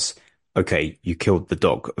because, okay, you killed the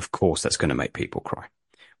dog. Of course, that's going to make people cry.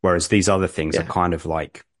 Whereas these other things are yeah, kind of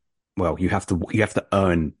like, well, you have to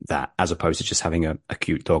earn that as opposed to just having a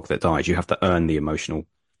cute dog that dies. You have to earn the emotional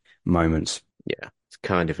moments. yeah. It's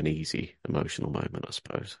kind of an easy emotional moment, I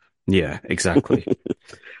suppose. Yeah, exactly.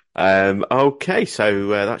 Okay, so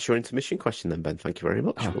that's your intermission question then, Ben. Thank you very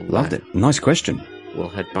much. Oh, loved it. Nice question. We'll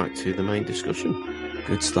head back to the main discussion.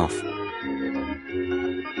 Good stuff.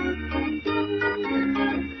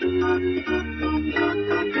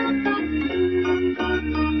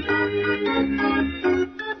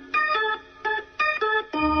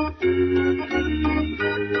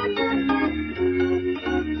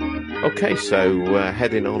 Okay, Okay, so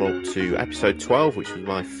heading on up to episode 12, which was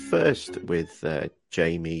my first with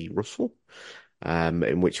Jamie Russell,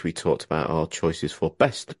 in which we talked about our choices for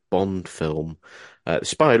best Bond film.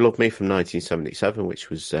 Spy Who Loved Me from 1977,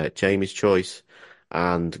 which was Jamie's choice,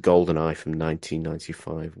 and GoldenEye from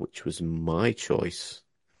 1995, which was my choice.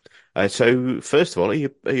 So, first of all, are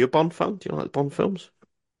you a Bond fan? Do you like the Bond films?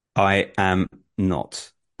 I am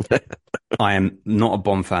not. I am not a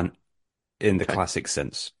Bond fan in the Okay, classic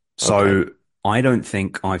sense. okay. So I don't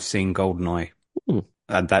think I've seen GoldenEye, Hmm.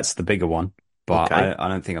 and that's the bigger one. But Okay. I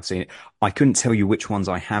don't think I've seen it. I couldn't tell you which ones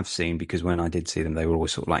I have seen because when I did see them, they were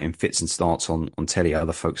always sort of like in fits and starts on telly.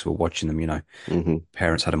 Other folks were watching them, Hmm.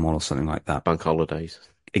 parents had them on or something like that. Bank holidays.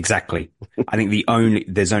 Exactly. I think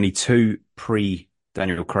there's only two pre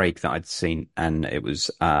Daniel Craig that I'd seen, and it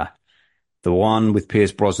was the one with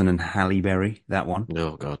Pierce Brosnan and Halle Berry, that one.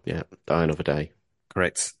 Oh God, yeah. Die Another Day.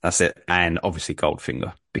 Correct. That's it. And obviously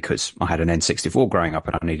Goldfinger, because I had an N64 growing up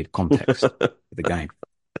and I needed context for the game.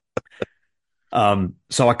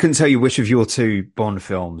 So I couldn't tell you which of your two Bond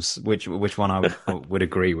films, which one I would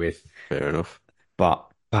agree with. Fair enough. But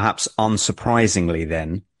perhaps unsurprisingly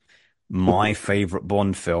then, my favorite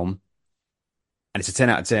Bond film, and it's a 10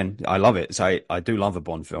 out of 10. I love it. So I do love a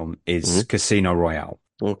Bond film, is Mhm. Casino Royale.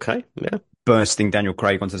 Okay, yeah. Bursting Daniel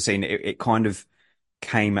Craig onto the scene. It kind of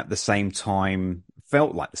came at the same time,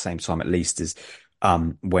 felt like the same time at least as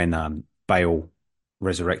when Bale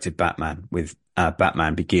resurrected Batman with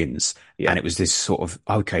Batman Begins. Yeah. And it was this sort of,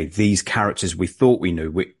 okay, these characters we thought we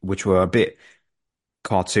knew, which were a bit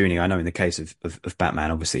cartoony. I know in the case of Batman,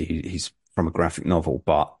 obviously he's from a graphic novel,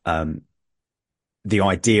 but the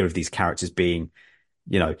idea of these characters being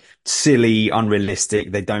silly,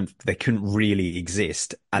 unrealistic. They couldn't really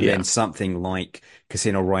exist. And Yeah. then something like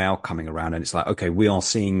Casino Royale coming around and it's like, okay, we are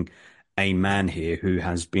seeing a man here who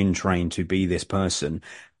has been trained to be this person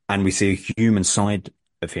and we see a human side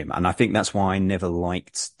of him. And I think that's why I never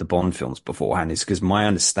liked the Bond films beforehand, is because my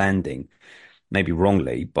understanding, maybe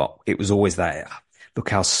wrongly, but it was always that, look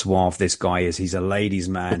how suave this guy is. He's a ladies'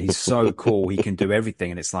 man. He's so cool. He can do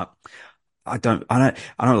everything. And it's like, I don't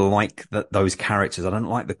like those characters. I don't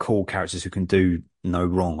like the cool characters who can do no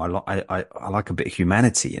wrong. I like a bit of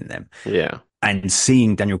humanity in them. Yeah. And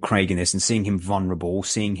seeing Daniel Craig in this and seeing him vulnerable,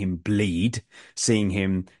 seeing him bleed, seeing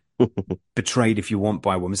him betrayed, if you want,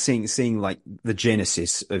 by a woman, seeing like the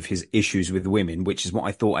genesis of his issues with women, which is what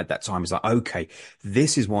I thought at that time, is like, okay,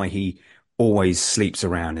 this is why he always sleeps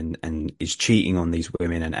around and is cheating on these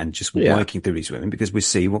women and just Yeah. working through these women, because we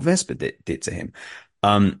see what Vesper did to him.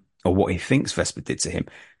 Or what he thinks Vesper did to him,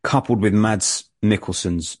 coupled with Mads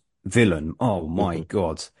Mikkelsen's villain. Oh my Mhm.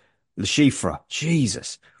 God. Le Chiffre.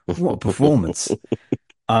 Jesus. What a performance.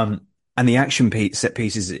 And the set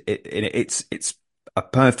pieces, it's a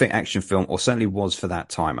perfect action film, or certainly was for that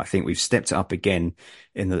time. I think we've stepped it up again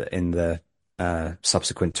in the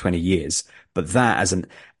subsequent 20 years, but that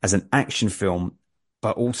as an action film,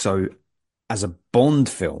 but also as a Bond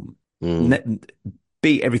film, Mm.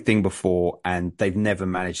 beat everything before, and they've never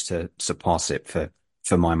managed to surpass it for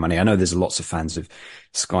my money. I know there's lots of fans of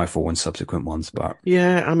Skyfall and subsequent ones, but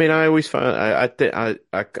Yeah, I mean, I always found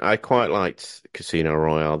I quite liked Casino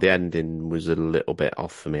Royale. The ending was a little bit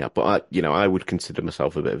off for me, but I would consider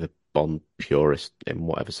myself a bit of a Bond purist in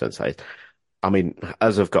whatever sense that is. I mean,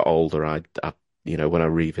 as I've got older, when I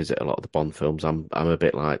revisit a lot of the Bond films, I'm a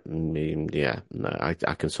bit like, yeah, no, I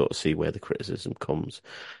can sort of see where the criticism comes,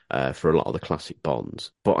 for a lot of the classic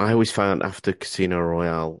Bonds. But I always found after Casino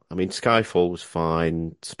Royale, I mean, Skyfall was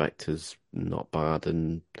fine, Spectre's not bad,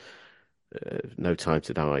 and No Time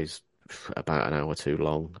to Die is about an hour too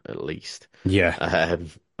long at least. yeah,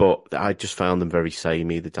 But I just found them very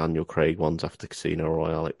samey. The Daniel Craig ones after Casino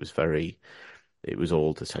Royale, it was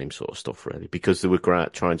all the same sort of stuff really, because they were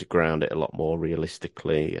trying to ground it a lot more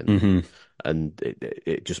realistically, and hmm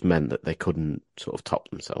it just meant that they couldn't sort of top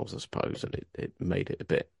themselves, I suppose, and it made it a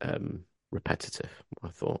bit repetitive, I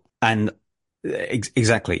thought. and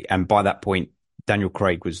exactly. And by that point, Daniel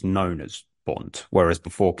Craig was known as Bond, whereas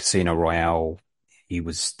before Casino Royale, he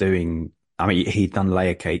was doing. I mean, he'd done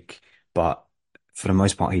Layer Cake, but for the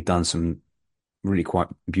most part, he'd done some really quite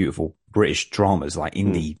beautiful British dramas, like Mm.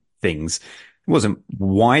 indie things. It wasn't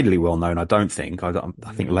widely well known, I don't think. I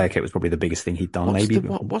think Yeah. Layer Cake was probably the biggest thing he'd done, maybe.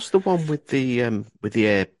 What's the one with the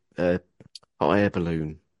air hot air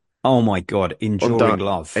balloon? Oh my God, Enduring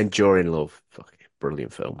Love. Enduring Love. Fucking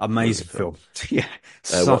brilliant film. Amazing Brilliant film. film. Yeah,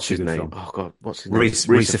 What's such a his good name? film. Oh God, what's his name? Reese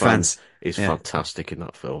Ifans Ifans. is Yeah, fantastic in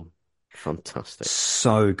that film. Fantastic.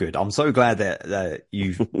 so good. I'm so glad that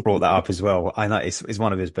you've brought that up as well. I know it's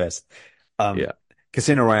one of his best. Um, Yeah.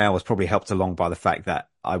 Casino Royale was probably helped along by the fact that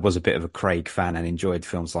I was a bit of a Craig fan and enjoyed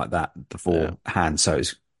films like that Yeah. beforehand. So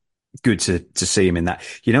it's good to see him in that.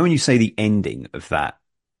 You know, when you say the ending of that,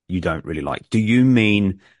 you don't really like, do you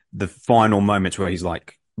mean the final moments where he's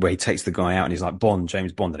like, where he takes the guy out and he's like, Bond,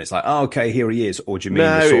 James Bond, and it's like, oh, okay, here he is? Or do you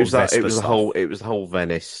mean the No, it sort of was that. It Vesper was the stuff? whole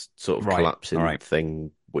Venice sort of Right. All collapsing right.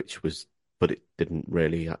 thing, which was, but it didn't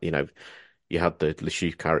really. You had the Le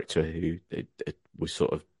Chiffre character who it was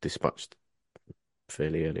sort of dispatched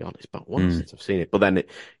fairly early on. It's been a while Mm, since I've seen it, but then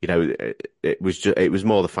it was just it was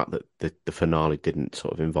more the fact that the finale didn't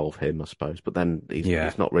sort of involve him, I suppose. But then yeah.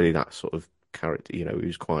 he's not really that sort of character. He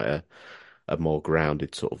was quite a more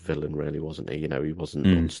grounded sort of villain, really, wasn't he? He wasn't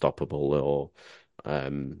Mm. unstoppable or a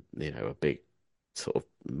big sort of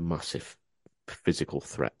massive physical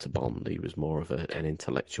threat to Bond. He was more of an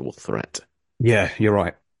intellectual threat. Yeah, you're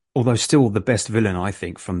right. Although still the best villain, I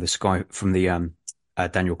think, from the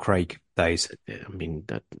Daniel Craig days. I mean,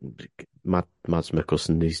 Mads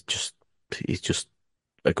Mikkelsen, he's just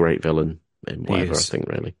a great villain in He whatever I is. think,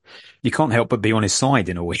 really. You can't help but be on his side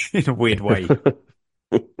in a in a weird way.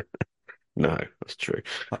 No, that's true.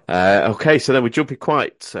 Okay, so then we're jumping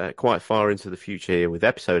quite far into the future here with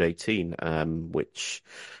episode 18, which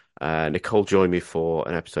Nicole joined me for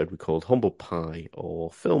an episode we called Humble Pie,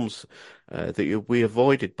 or films that we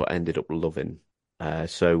avoided but ended up loving.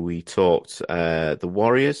 So we talked The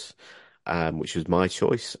Warriors, which was my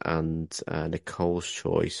choice, and Nicole's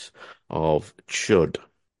choice of Chud.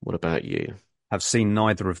 What about you? Have seen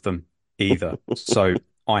neither of them either. So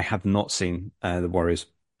I have not seen The Warriors,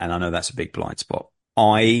 and I know that's a big blind spot.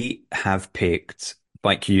 I have picked,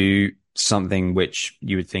 like you, something which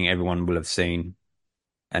you would think everyone will have seen.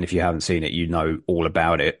 And if you haven't seen it, you know all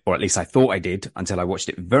about it, or at least I thought I did until I watched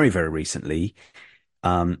it very, very recently.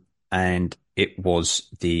 And and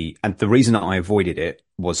the reason that I avoided it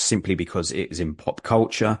was simply because it is in pop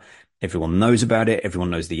culture. Everyone knows about it. Everyone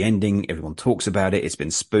knows the ending. Everyone talks about it. It's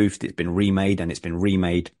been spoofed. It's been remade, and it's been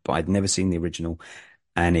remade, but I'd never seen the original.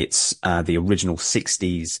 And it's the original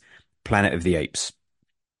 60s Planet of the Apes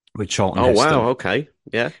with Charlton Oh wow, Heston. okay,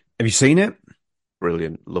 yeah, Have you seen it?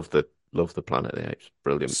 brilliant. Love the Planet of the Apes,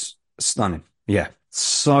 brilliant. Stunning. Yeah.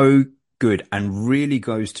 So good, and really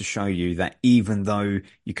goes to show you that even though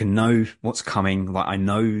you can know what's coming, like I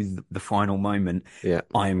know the final moment, Yeah.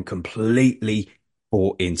 I am completely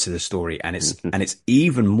bought into the story, and it's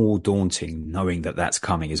even more daunting knowing that that's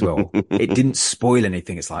coming as well. It didn't spoil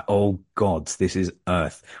anything. It's like, oh God, this is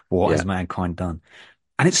Earth. What Yeah. has mankind done?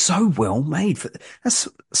 And it's so well made. That's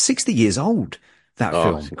 60 years old, that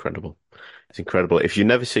Oh, it's film. incredible. It's incredible. If you've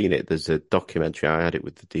never seen it, there's a documentary. I had it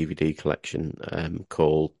with the DVD collection,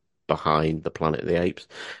 called Behind the Planet of the Apes.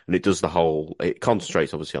 And it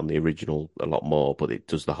concentrates obviously on the original a lot more, but it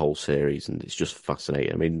does the whole series and it's just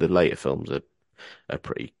fascinating. I mean, the later films are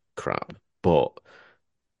pretty crap, but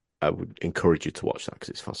I would encourage you to watch that because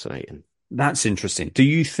it's fascinating. That's interesting. Do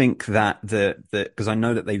you think that because I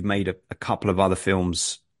know that they've made a couple of other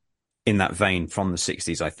films in that vein from the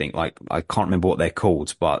 60s, I think, like I can't remember what they're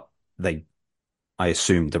called, but I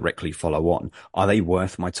assume directly follow on. Are they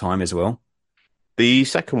worth my time as well? The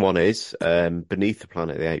second one is Beneath the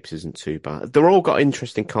Planet of the Apes isn't too bad. They're all got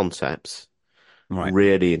interesting concepts. Right.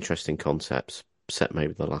 Really interesting concepts, except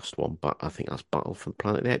maybe the last one, but I think that's Battle for the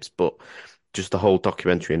Planet of the Apes. But just the whole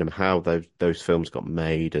documentary and how those films got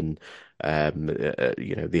made and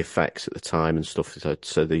the effects at the time and stuff.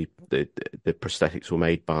 So the prosthetics were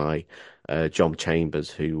made by John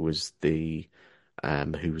Chambers, who was a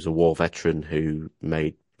war veteran who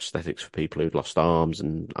made prosthetics for people who'd lost arms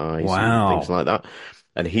and eyes and things Wow. like that.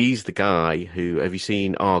 And he's the guy who, have you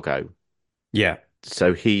seen Argo? Yeah.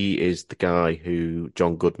 So he is the guy who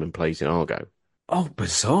John Goodman plays in Argo. Oh,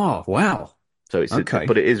 bizarre. Wow. So Okay.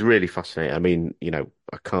 but it is really fascinating. I mean,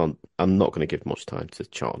 I'm not going to give much time to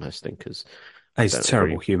Charlton Heston because I He's a don't agree.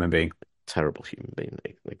 terrible human being. Terrible human being,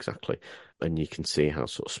 exactly. And you can see how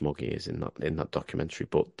sort of smug he is in that documentary.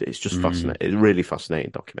 But it's just Mm. fascinating. It's a really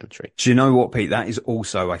fascinating documentary. Do you know what, Pete? That is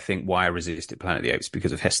also, I think, why I resisted Planet of the Apes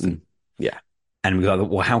because of Heston. Yeah. And we like,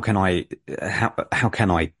 well, how can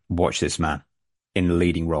I watch this man in the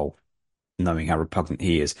leading role, knowing how repugnant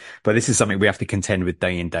he is? But this is something we have to contend with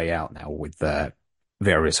day in, day out now with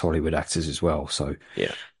various Hollywood actors as well. So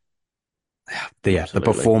Yeah. the Absolutely.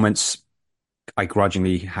 performance, I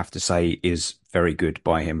grudgingly have to say, is very good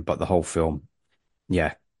by him. But the whole film,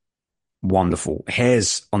 yeah, wonderful.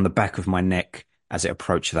 Hairs on the back of my neck as it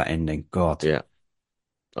approached that ending. God, Yeah.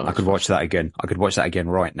 Oh, I it's could watch that fascinating. again. I could watch that again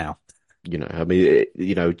right now. I mean,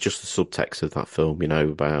 just the subtext of that film,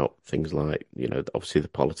 about things like, obviously the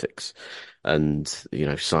politics and,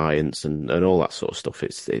 science and all that sort of stuff.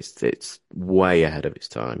 It's way ahead of its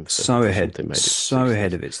time for something made in the So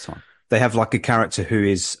ahead 60s. of its time. They have like a character who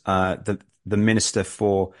is the minister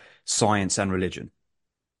for science and religion.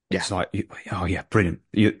 Yeah. It's like, oh yeah, brilliant.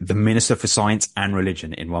 The minister for science and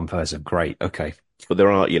religion in one person. Great. Okay. But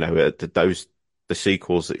there are, the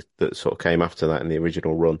sequels that sort of came after that in the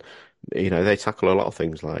original run, they tackle a lot of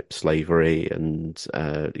things like slavery and,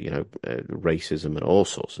 racism and all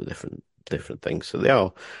sorts of different things. So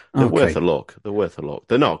they're worth Okay. a look. They're worth a look.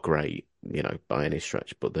 They're not great, by any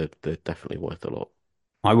stretch, but they're definitely worth a look.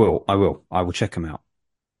 I will check them out.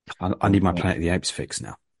 I need my Planet of the Apes fix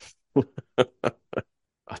now.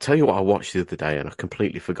 I tell you what I watched the other day, and I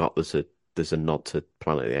completely forgot there's a nod to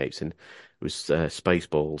Planet of the Apes, and it was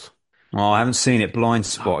Spaceballs. Oh, I haven't seen it. Blind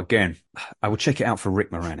Spot again. I will check it out for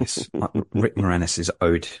Rick Moranis. Rick Moranis is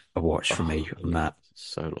owed a watch for me on that.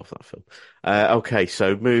 So love that film. Okay,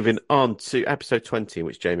 so moving on to episode 20, in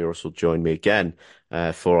which Jamie Russell joined me again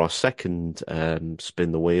for our second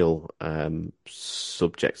spin the wheel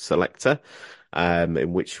subject selector,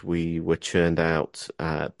 in which we were churned out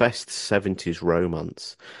best 70s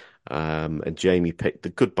romance. And Jamie picked The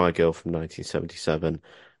Goodbye Girl from 1977,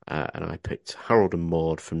 and I picked Harold and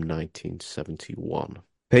Maude from 1971.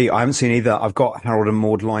 Pete, I haven't seen either. I've got Harold and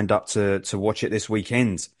Maude lined up to watch it this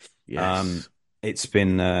weekend. Yes. It's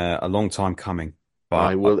been a long time coming,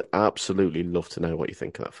 I but will absolutely love to know what you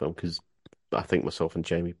think of that film, because I think myself and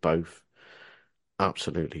Jamie both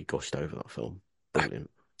absolutely gushed over that film. Brilliant.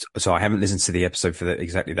 so I haven't listened to the episode for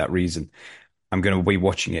exactly that reason. I'm going to be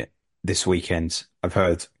watching it this weekend. I've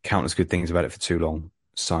heard countless good things about it for too long,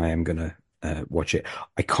 so I am going to watch it.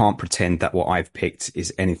 I can't pretend that what I've picked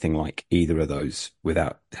is anything like either of those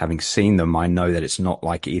without having seen them. I know that it's not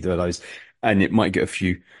like either of those, and it might get a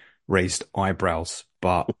few raised eyebrows,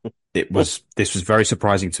 but this was very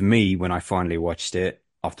surprising to me when I finally watched it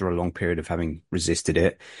after a long period of having resisted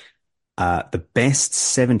it. The best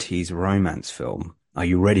 70s romance film. Are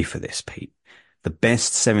you ready for this, Pete? The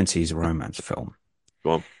best 70s romance film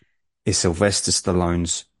Go on. is Sylvester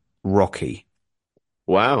Stallone's Rocky,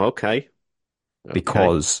 Wow, okay. Okay.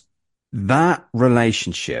 because that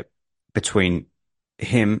relationship between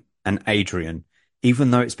him and Adrian, even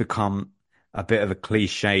though it's become a bit of a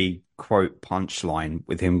cliche quote punchline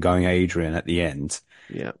with him going Adrian at the end,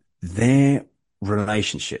 Yeah. their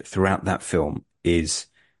relationship throughout that film is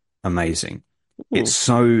amazing. Hmm. It's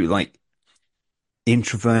so like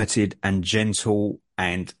introverted and gentle,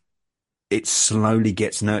 and it slowly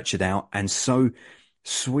gets nurtured out and so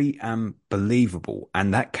sweet and believable.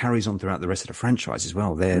 And that carries on throughout the rest of the franchise as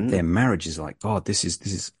well. Their Mm. marriage is like, God, this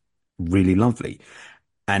is really lovely.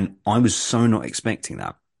 And I was so not expecting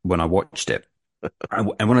that when I watched it. And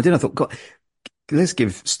when I did, I thought, God, let's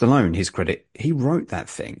give Stallone his credit. He wrote that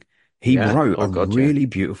thing. He Yeah. wrote Oh a God, yeah. really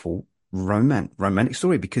beautiful romantic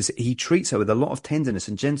story because he treats her with a lot of tenderness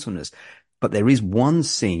and gentleness. But there is one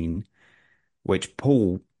scene which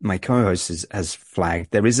Paul, my co-host, has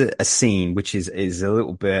flagged. There is a scene which is a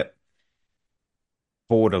little bit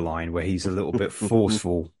borderline where he's a little bit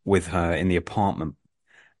forceful with her in the apartment.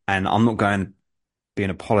 And I'm not going to be an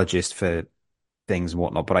apologist for things and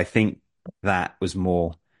whatnot, but I think that was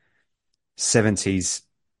more 70s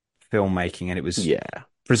filmmaking, and it was Yeah.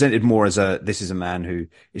 presented more as this is a man who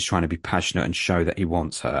is trying to be passionate and show that he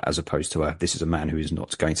wants her, as opposed to this is a man who is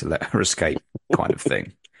not going to let her escape kind of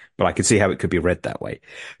thing. But I could see how it could be read that way.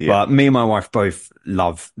 Yeah. But me and my wife both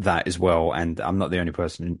love that as well, and I'm not the only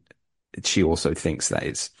person. She also thinks that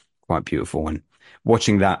it's quite beautiful, and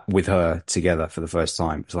watching that with her together for the first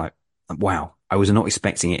time, it's like, wow, I was not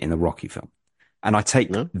expecting it in the Rocky film. And I take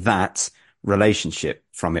No? that relationship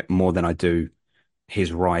from it more than I do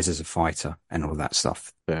his rise as a fighter and all that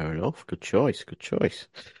stuff. Fair enough. Good choice. Good choice.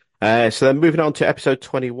 So then moving on to episode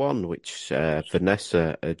 21, which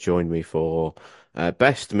Vanessa joined me for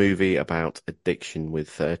best movie about addiction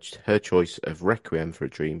with her choice of Requiem for a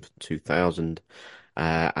Dream from 2000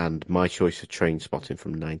 and my choice of Train Spotting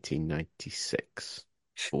from 1996.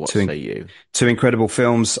 What Two, say you? two incredible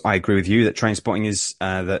films. I agree with you that Trainspotting is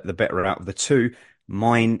the better out of the two.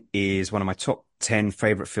 Mine is one of my top 10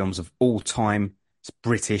 favorite films of all time. It's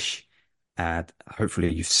British.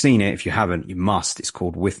 Hopefully you've seen it. If you haven't, you must. It's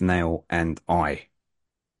called With Nail and I.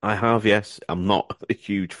 I have, yes. I'm not a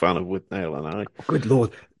huge fan of With Nail and I. Good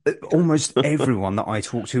Lord. Almost everyone that I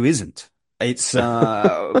talk to isn't. It's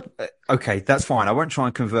okay, that's fine. I won't try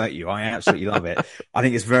and convert you. I absolutely love it. I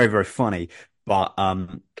think it's very, very funny. But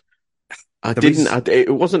I The didn't. reason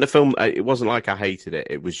It wasn't a film. It wasn't like I hated it.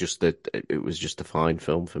 It was just a. It was just a fine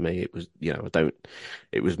film for me. It was, I don't.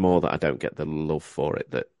 It was more that I don't get the love for it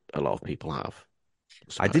that a lot of people have,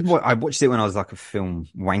 I I did suppose. what I watched it when I was like a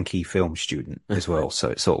wanky film student as well, so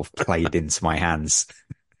it sort of played into my hands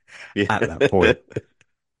Yeah. at that point.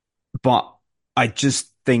 But I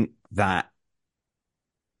just think that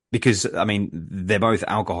because I mean they're both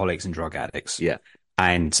alcoholics and drug addicts, Yeah.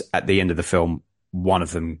 and at the end of the film, one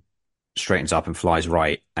of them straightens up and flies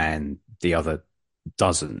right, and the other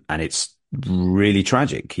doesn't, and it's really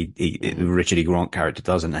tragic. The Mm. Richard E. Grant character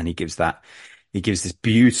doesn't, and he gives this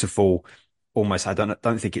beautiful, almost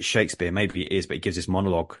don't think it's Shakespeare, maybe it is, but he gives this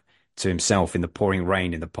monologue to himself in the pouring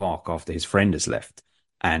rain in the park after his friend has left,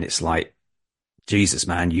 and it's like, Jesus,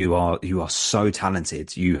 man, you are so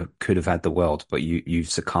talented. You could have had the world, but you've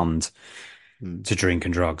succumbed Mm. to drink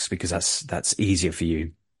and drugs because that's easier for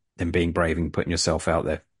you than being brave and putting yourself out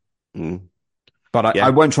there. Mm. But I Yeah.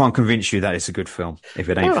 won't try and convince you that it's a good film if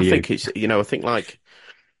it ain't Well, for I you. think it's, I think like,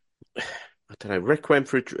 I don't know, Requiem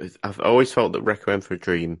for a Dream. I've always felt that Requiem for a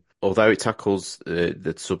Dream, although it tackles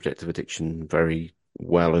the subject of addiction very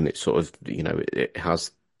well, and it sort of, it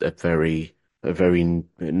has a very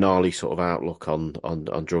gnarly sort of outlook on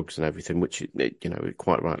drugs and everything, which it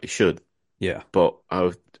quite rightly should. Yeah. But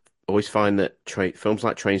I always find that films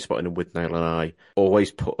like Trainspotting and With Nail and I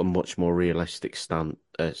always put a much more realistic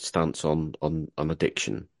stance on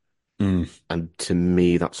addiction. Mm, And to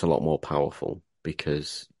me, that's a lot more powerful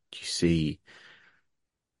because you see,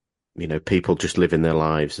 people just living their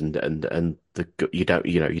lives and you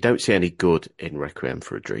don't see any good in Requiem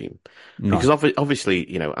for a Dream no. because obviously,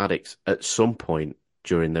 addicts at some point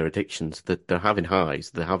during their addictions that they're having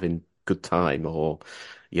highs, they're having good time, or,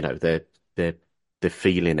 they're they're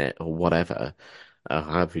feeling it or whatever,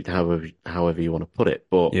 however you want to put it.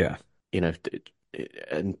 But, Yeah. you know,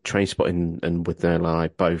 and Trainspotting and With Their Lie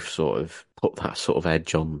both sort of put that sort of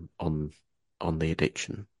edge on the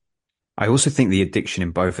addiction. I also think the addiction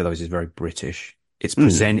in both of those is very British. It's Mm,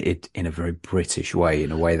 presented in a very British way,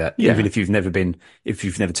 in a way that even yeah. if you've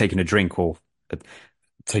never taken a drink or uh,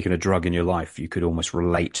 taken a drug in your life, you could almost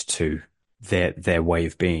relate to their way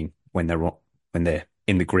of being when they're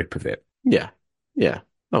in the grip of it. Yeah. Yeah.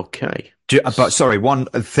 Okay. But sorry, one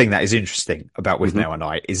thing that is interesting about With Mm-hmm. Now and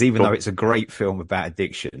I is even though Cool. it's a great film about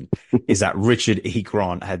addiction, is that Richard E.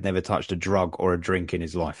 Grant had never touched a drug or a drink in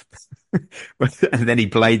his life. And then he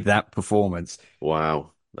played that performance.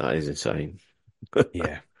 Wow. That is insane.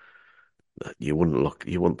 Yeah. You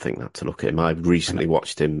wouldn't think that to look at him. I And recently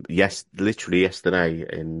watched him, yes, literally yesterday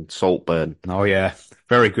in Saltburn. oh yeah,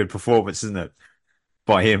 very good performance, isn't it?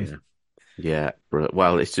 By him. Yeah. Yeah.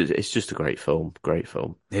 Well, it's just a great film. Great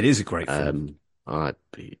film. It is a great film. I'm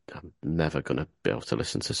never gonna be able to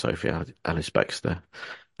listen to Sophie Alice Baxter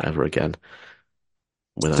ever again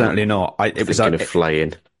without Certainly not. thinking of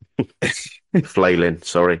flailing.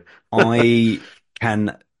 Sorry. I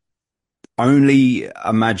can only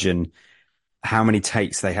imagine how many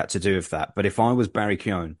takes they had to do of that. But if I was Barry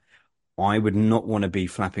Keoghan, I would not want to be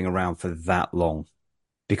flapping around for that long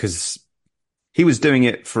because he was doing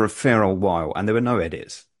it for a fair old while and there were no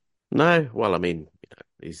edits. No, well, I mean,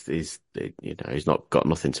 he's not got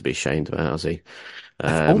nothing to be ashamed about, has he?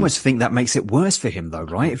 I Um, almost think that makes it worse for him, though,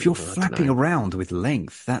 right? If you're I don't flapping know. around with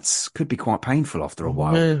length, that's could be quite painful after a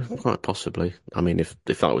while. Yeah, quite possibly. I mean, if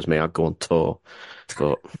that was me, I'd go on tour.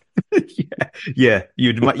 But Yeah, yeah,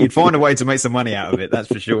 you'd find a way to make some money out of it, that's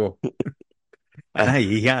for sure. And hey,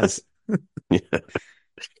 he has. yeah.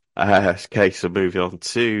 Okay, so moving on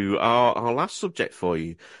to our last subject for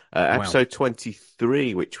you, Wow. episode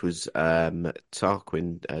 23, which was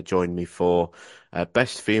Tarquin joined me for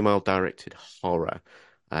Best Female Directed Horror,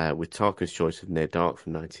 with Tarquin's choice of Near Dark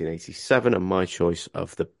from 1987 and my choice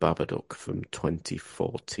of The Babadook from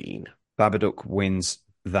 2014. Babadook wins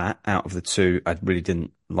that out of the two. I really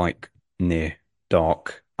didn't like Near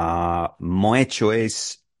Dark. My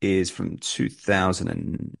choice is from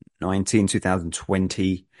 2019,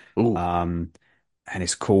 2020. Ooh. And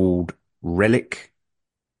it's called Relic.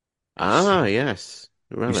 Ah, yes.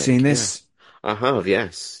 You've seen Relic, yeah. this? I have,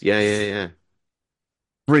 yes. Yeah, yeah, yeah.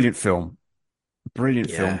 Brilliant film. Brilliant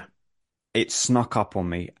film. Yeah. It snuck up on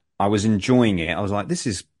me. I was enjoying it. I was like, this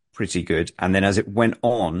is pretty good. And then as it went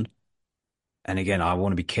on, and again, I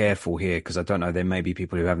want to be careful here because I don't know, there may be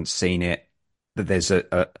people who haven't seen it, that there's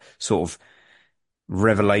a sort of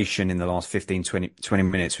revelation in the last 15, 20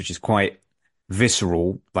 minutes, which is quite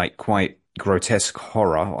visceral, like quite grotesque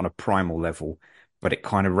horror on a primal level, but it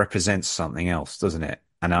kind of represents something else, doesn't it?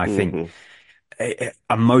 And I think Hmm.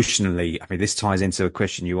 emotionally, I mean, this ties into a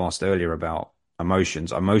question you asked earlier about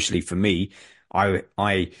emotions. Emotionally, for me, I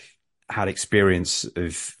had experience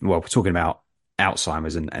of, well, we're talking about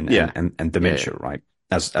Alzheimer's and dementia, right?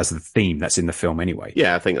 As the theme that's in the film anyway.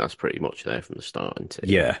 Yeah, I think that's pretty much there from the start, isn't it?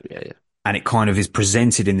 Yeah. Yeah. And it kind of is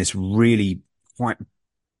presented in this really quite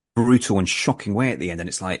brutal and shocking way at the end. And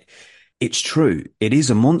it's like, it's true. It is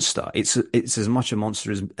a monster. It's as much a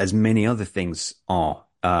monster as many other things are,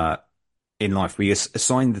 in life. We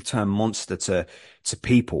assign the term monster to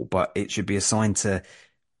people, but it should be assigned to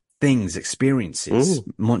things, experiences,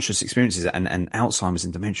 monstrous experiences. And Alzheimer's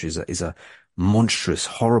and dementia is a monstrous,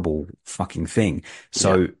 horrible fucking thing.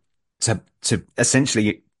 So to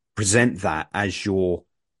essentially present that as your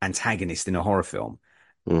antagonist in a horror film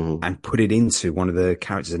and put it into one of the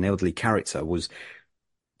characters, an elderly character, was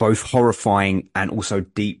both horrifying and also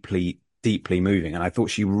deeply, deeply moving. And I thought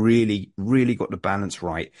she really, really got the balance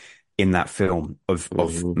right in that film of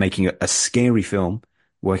making a scary film,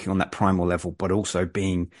 working on that primal level, but also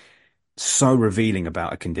being so revealing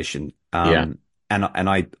about a condition. And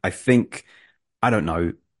I think, I don't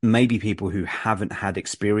know, maybe people who haven't had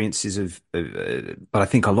experiences but I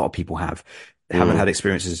think a lot of people haven't had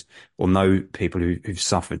experiences or know people who've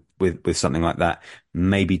suffered with something like that.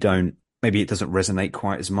 Maybe it doesn't resonate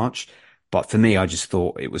quite as much. But for me, I just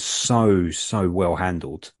thought it was so well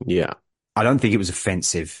handled. Yeah. I don't think it was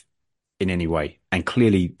offensive in any way. And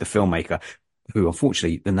clearly the filmmaker, who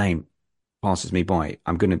unfortunately the name passes me by,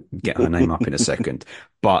 I'm going to get her name up in a second,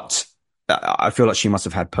 but I feel like she must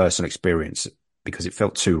have had personal experience because it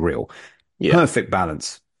felt too real. Yeah. Perfect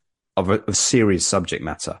balance of serious subject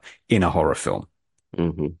matter in a horror film.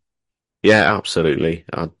 Yeah, absolutely.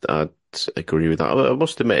 I'd agree with that. I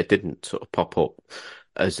must admit, it didn't sort of pop up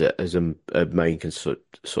as a main sort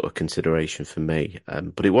of consideration for me.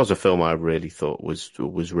 But it was a film I really thought was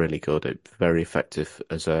really good. Very effective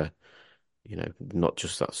as a, not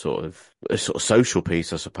just that sort of social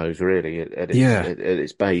piece, I suppose, really at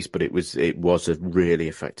its base, but it was a really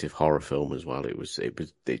effective horror film as well. It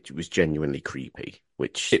was genuinely creepy,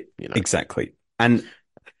 which exactly. And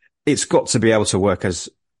it's got to be able to work as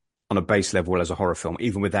on a base level as a horror film,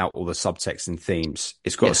 even without all the subtext and themes.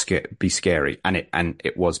 It's got to be scary, and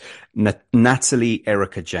it was. Natalie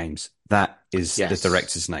Erica James, that is the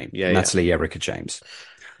director's name. Natalie Erica James.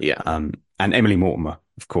 Yeah. And Emily Mortimer,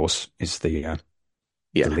 of course, is the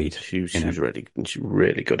lead. She's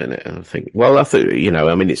really good in it. And I think, well, I think,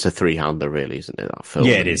 it's a three-hander, really, isn't it? That film.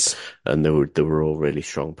 Yeah, it is. And there were all really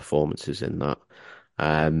strong performances in that.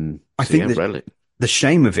 I think the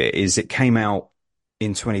shame of it is it came out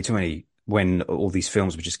in 2020 when all these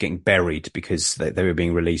films were just getting buried because they were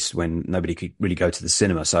being released when nobody could really go to the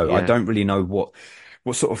cinema. So I don't really know what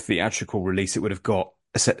sort of theatrical release it would have got,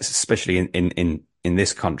 especially in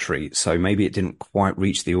this country. So maybe it didn't quite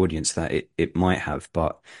reach the audience that it might have.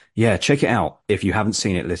 But yeah, check it out. If you haven't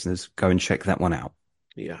seen it, listeners, go and check that one out.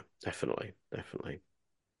 Yeah, definitely.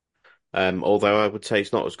 Although I would say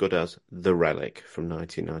it's not as good as The Relic from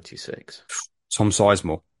 1996. Tom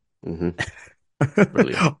Sizemore.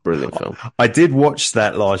 Brilliant film. I did watch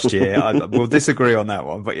that last year. We'll disagree on that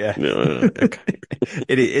one, but yeah. No, okay.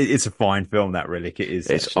 It's a fine film, that Relic. It is.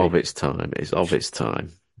 It's of its time.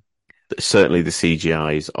 Certainly the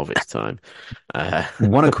CGI is of its time.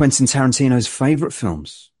 One of Quentin Tarantino's favourite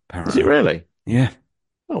films, apparently. Is it really? Yeah.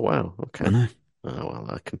 Oh, wow. Okay. I know. Oh, well,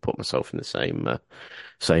 I can put myself in the same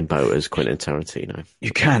boat as Quentin Tarantino. You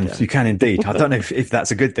can indeed. I don't know if that's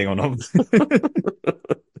a good thing or not.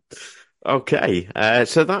 Okay,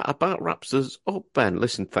 so that about wraps us up, Ben.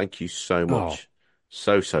 Listen, thank you so much.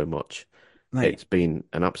 So much. Mate, it's been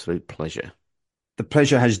an absolute pleasure. The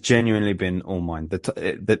pleasure has genuinely been all mine.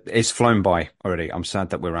 It's flown by already. I'm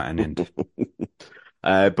sad that we're at an end.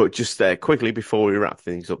 But just quickly before we wrap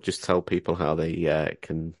things up, just tell people how they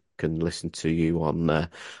can listen to you on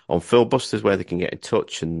Filmbusters, where they can get in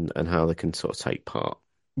touch and how they can sort of take part.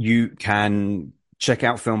 You can check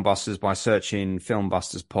out Filmbusters by searching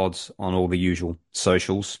Filmbusters Pods on all the usual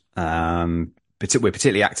socials. We're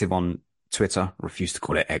particularly active on Twitter. Refuse to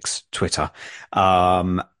call it X, Twitter.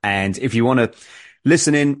 And if you want to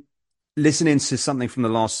listen in to something from the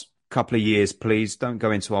last couple of years, please don't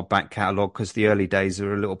go into our back catalogue because the early days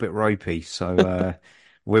are a little bit ropey. So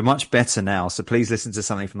we're much better now. So please listen to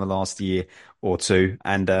something from the last year or two.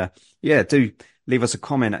 And do leave us a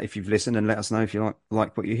comment if you've listened and let us know if you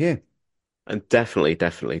like what you hear. And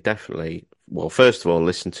definitely. Well, first of all,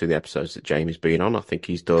 listen to the episodes that Jamie's been on. I think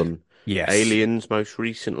he's done Aliens most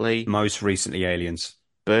recently. Aliens.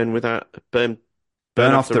 Burn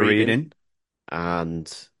After Reading.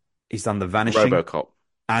 And he's done The Vanishing.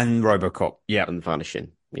 RoboCop. Yeah. And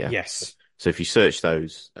Vanishing. Yeah. Yes. So if you search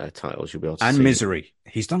those titles, you'll be able to see. And Misery.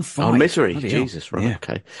 He's done 5. Oh, Misery. Jesus, right. Yeah.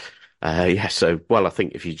 Okay. Yeah, so well, I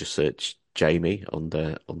think if you just search Jamie on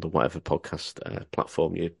the whatever podcast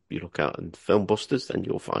platform you look at and Filmbusters, then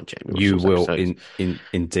you'll find Jamie You Russell's will episodes.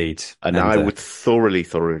 indeed. And And I would thoroughly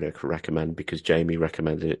recommend, because Jamie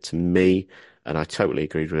recommended it to me, and I totally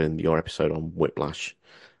agreed with him, your episode on Whiplash,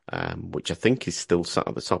 which I think is still sat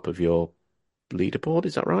at the top of your leaderboard.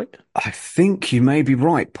 Is that right? I think you may be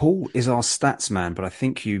right. Paul is our stats man, but I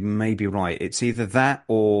think you may be right. It's either that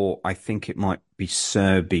or I think it might be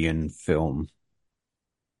Serbian film.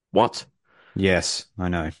 What? Yes, I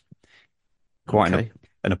know. Quite Okay.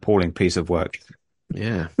 an appalling piece of work.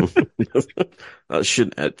 Yeah. That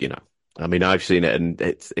shouldn't, I mean, I've seen it, and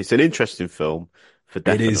it's an interesting film for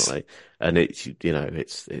It is. definitely, and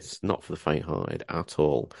it's not for the faint-hearted at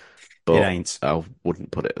all. It But ain't. I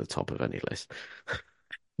wouldn't put it at the top of any list.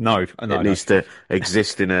 No, It no. needs to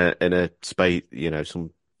exist in a space, some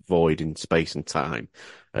void in space and time,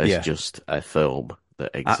 as Yeah. just a film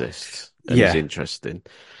that exists and is yeah. interesting.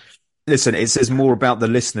 Listen, it says more about the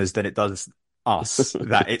listeners than it does us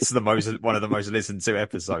that it's one of the most listened to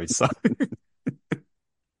episodes. So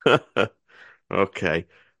Okay.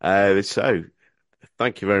 So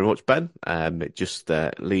thank you very much, Ben. It just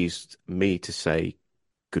leaves me to say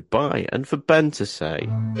goodbye, and for Ben to say,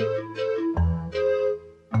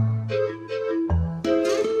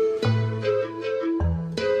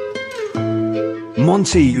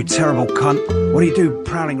 Monty, you terrible cunt. What do you do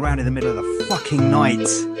prowling around in the middle of the fucking night?